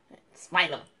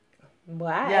 Smite them.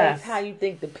 Well, I asked how you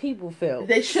think the people felt.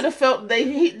 They should have felt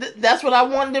that's what I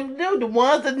wanted them to do. The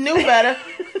ones that knew better,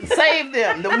 save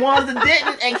them. The ones that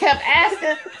didn't and kept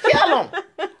asking, kill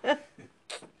them.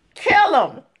 Kill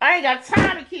them. I ain't got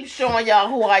time to keep showing y'all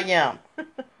who I am.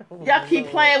 Y'all keep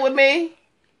playing with me.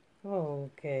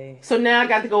 Okay. So now I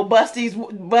got to go bust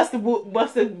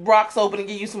the rocks open and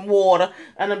give you some water,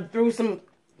 and I threw some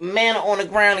manna on the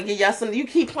ground and give y'all some. You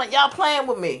keep y'all playing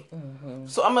with me. Mm-hmm.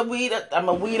 So I'm gonna weed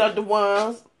out the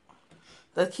ones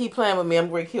that keep playing with me. I'm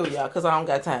gonna kill y'all because I don't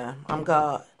got time. I'm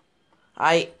God.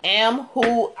 I am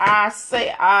who I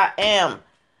say I am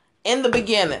in the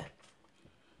beginning.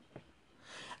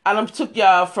 I done took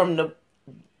y'all from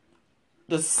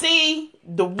the sea,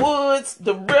 the woods,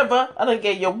 the river. I done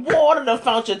gave you water, done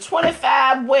found you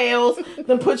 25 wells,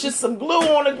 done put you some glue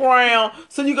on the ground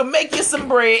so you can make you some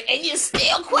bread, and you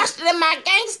still questioning my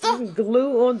gangster?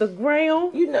 Glue on the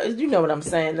ground? You know what I'm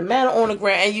saying. The manna on the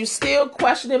ground, and you still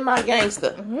questioning my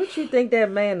gangster. What you think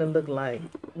that manna looked like?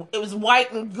 It was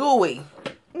white and gooey.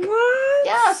 What?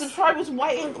 Yes, it probably was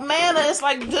white and manna. It's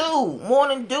like dew.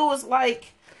 Morning dew is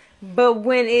like... But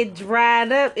when it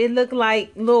dried up, it looked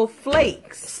like little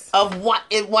flakes. Of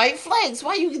white flakes.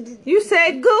 Why you... You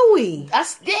said gooey.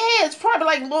 It's probably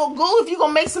like little goo. If you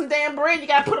gonna make some damn bread, you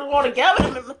gotta put it all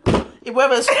together.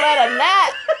 Whether it's flat or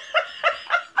not.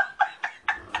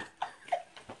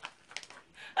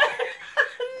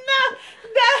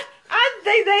 I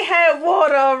think they had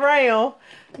water around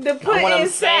to put what I'm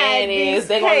inside saying is,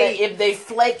 they're gonna cake. if they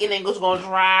flake and it's gonna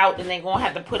dry out, then they're gonna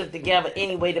have to put it together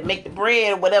anyway to make the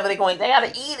bread or whatever they gotta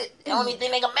eat it. The only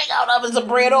thing they can make out of is a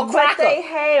bread or cracker. But they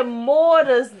had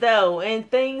mortars though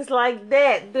and things like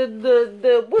that.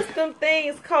 The what's them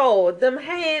things called? Them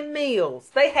hand mills.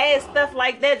 They had stuff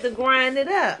like that to grind it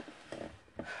up.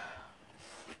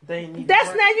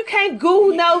 That's not, you can't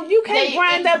you can't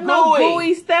grind up no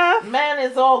gooey stuff. Man,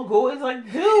 it's all gooey. It's like,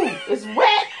 dude, it's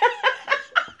wet.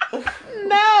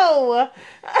 No.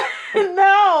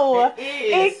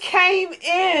 It came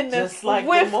in just like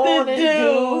with the morning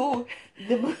dew.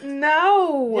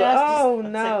 No.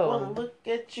 Yes, No. Look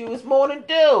at you. It's morning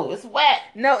dew. It's wet.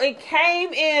 No, it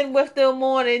came in with the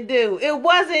morning dew. It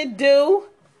wasn't dew.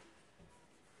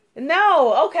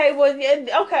 No. Okay. Well,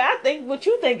 okay. I think what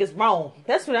you think is wrong.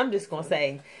 That's what I'm just gonna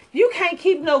say. You can't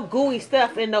keep no gooey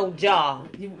stuff in no jar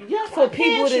for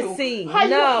people to see.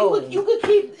 No. You could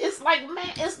keep. It's like, man.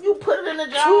 You put it in a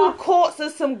jar. 2 quarts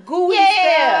of some gooey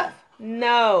stuff.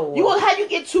 No. How you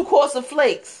get 2 quarts of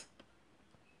flakes?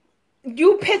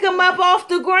 You pick them up off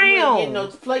the ground. You ain't getting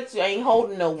those flakes. You ain't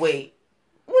holding no weight.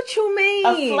 What you mean?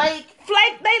 A flake?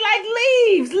 Flake, they like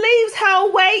leaves. Leaves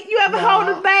hold weight. You ever hold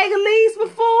a bag of leaves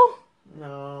before?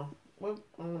 No. Well,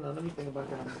 I don't know. Let me think about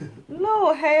that.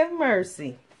 Lord have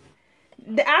mercy.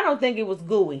 I don't think it was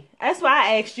gooey. That's why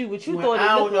I asked you what you thought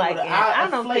it looked like. I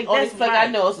don't think that's flake right.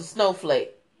 I know is a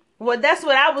snowflake. Well, that's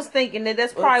what I was thinking.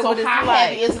 That's probably what it's like. So how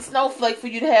heavy is a snowflake for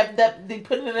you to have that? They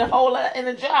put it in a hole in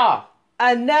a jar.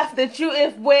 Enough that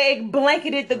where it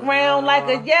blanketed the ground like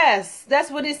a yes.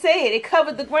 That's what it said. It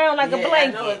covered the ground like a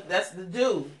blanket. I know that's the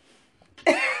dew.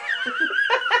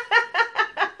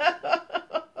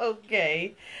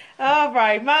 Okay. All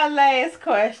right. My last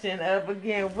question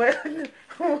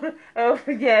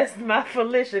yes, my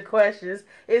Felicia questions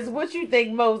is what you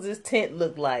think Moses' tent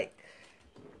looked like.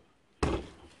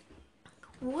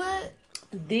 What?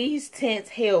 These tents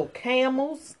held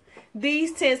camels.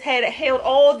 These tents held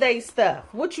all day stuff.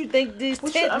 What you think these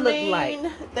tents look like?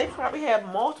 They probably have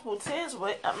multiple tents,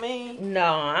 but no,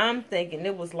 I'm thinking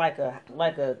it was like a.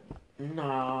 No,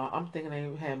 I'm thinking they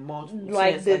had multiple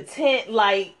like tents. Tent,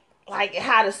 like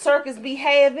how the circus be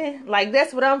having. Like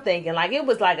that's what I'm thinking. Like it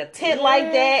was like a tent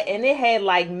like that, and it had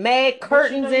like mad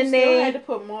curtains in there. You had to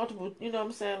put multiple. You know what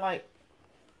I'm saying? Like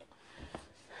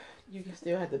you can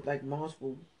still have to like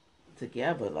multiple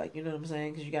together. Like you know what I'm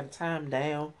saying? Because you got to time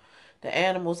down. The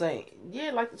animals ain't,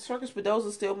 like the circus, but those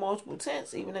are still multiple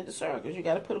tents, even at the circus. You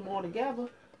got to put them all together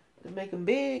to make them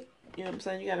big. You know what I'm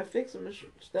saying? You got to fix them and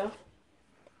stuff.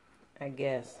 I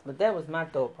guess. But that was my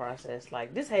thought process.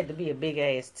 Like, this had to be a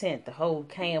big-ass tent to hold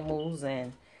camels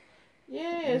and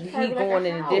it's he probably going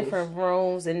like a in house. different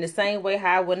rooms. In the same way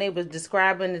how when they was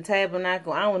describing the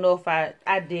tabernacle, I don't know if I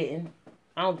didn't.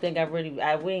 I don't think we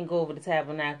didn't go over the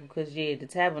tabernacle because, the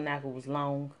tabernacle was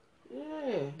long.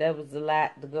 Yeah. That was a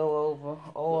lot to go over.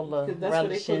 All the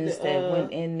relations that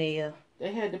went in there.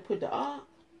 They had to put the ark.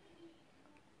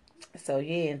 So,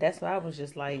 that's why I was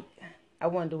just like, I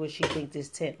wonder what she think this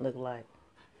tent looked like.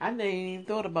 I didn't even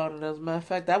thought about it. As a matter of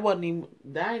fact, I didn't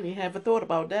even have a thought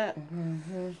about that.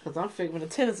 Because I'm figuring a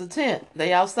tent is a tent.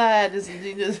 They outside.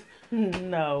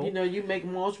 No. You make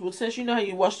multiple tents. You know how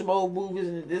you watch them old movies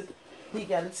and he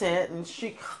got a tent and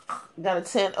she got a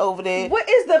tent over there. Why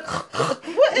you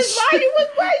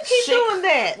keep doing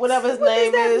that? Whatever his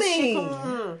name is. Mean?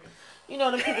 You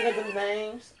know them people got them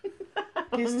names.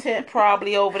 His tent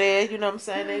probably over there. You know what I'm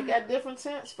saying? They got different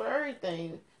tents for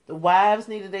everything. The wives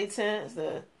needed their tents.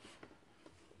 That's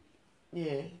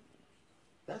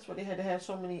why they had to have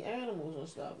so many animals and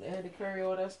stuff. They had to carry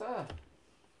all that stuff.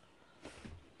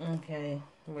 Okay,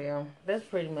 well, that's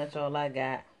pretty much all I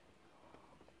got.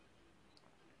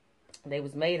 They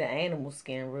was made of animal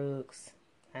skin rugs.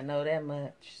 I know that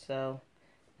much. So,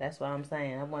 that's what I'm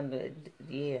saying. I wonder,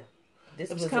 This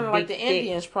It was was kind a of like big, the thick,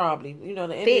 Indians, probably. You know,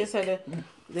 the Indians had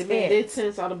they made their tent.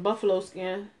 tents out of buffalo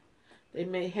skin.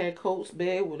 They had coats,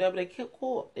 bed, whatever they kept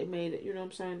caught. They made it. You know what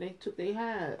I'm saying? They took their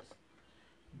hides,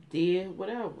 deer,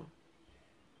 whatever.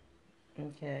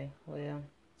 Okay, well,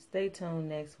 stay tuned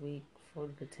next week for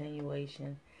the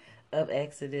continuation of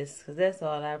Exodus, because that's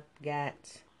all I've got.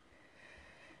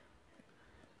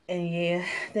 And yeah,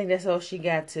 I think that's all she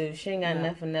got to. She ain't got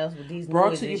nothing else with these Brought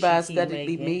noises to you by she keep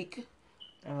Aesthetically making. Meek.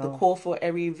 Oh. The call for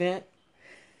every event.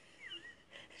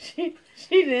 She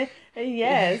did.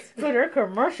 Yes, put her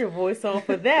commercial voice on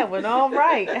for that one. All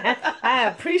right, I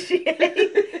appreciate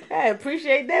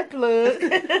that plug.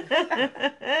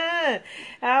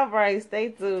 All right, stay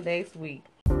tuned next week.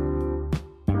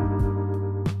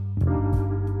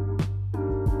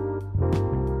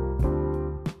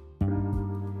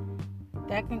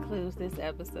 That concludes this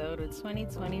episode of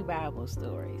 2020 Bible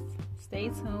Stories. Stay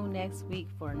tuned next week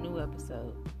for a new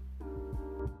episode.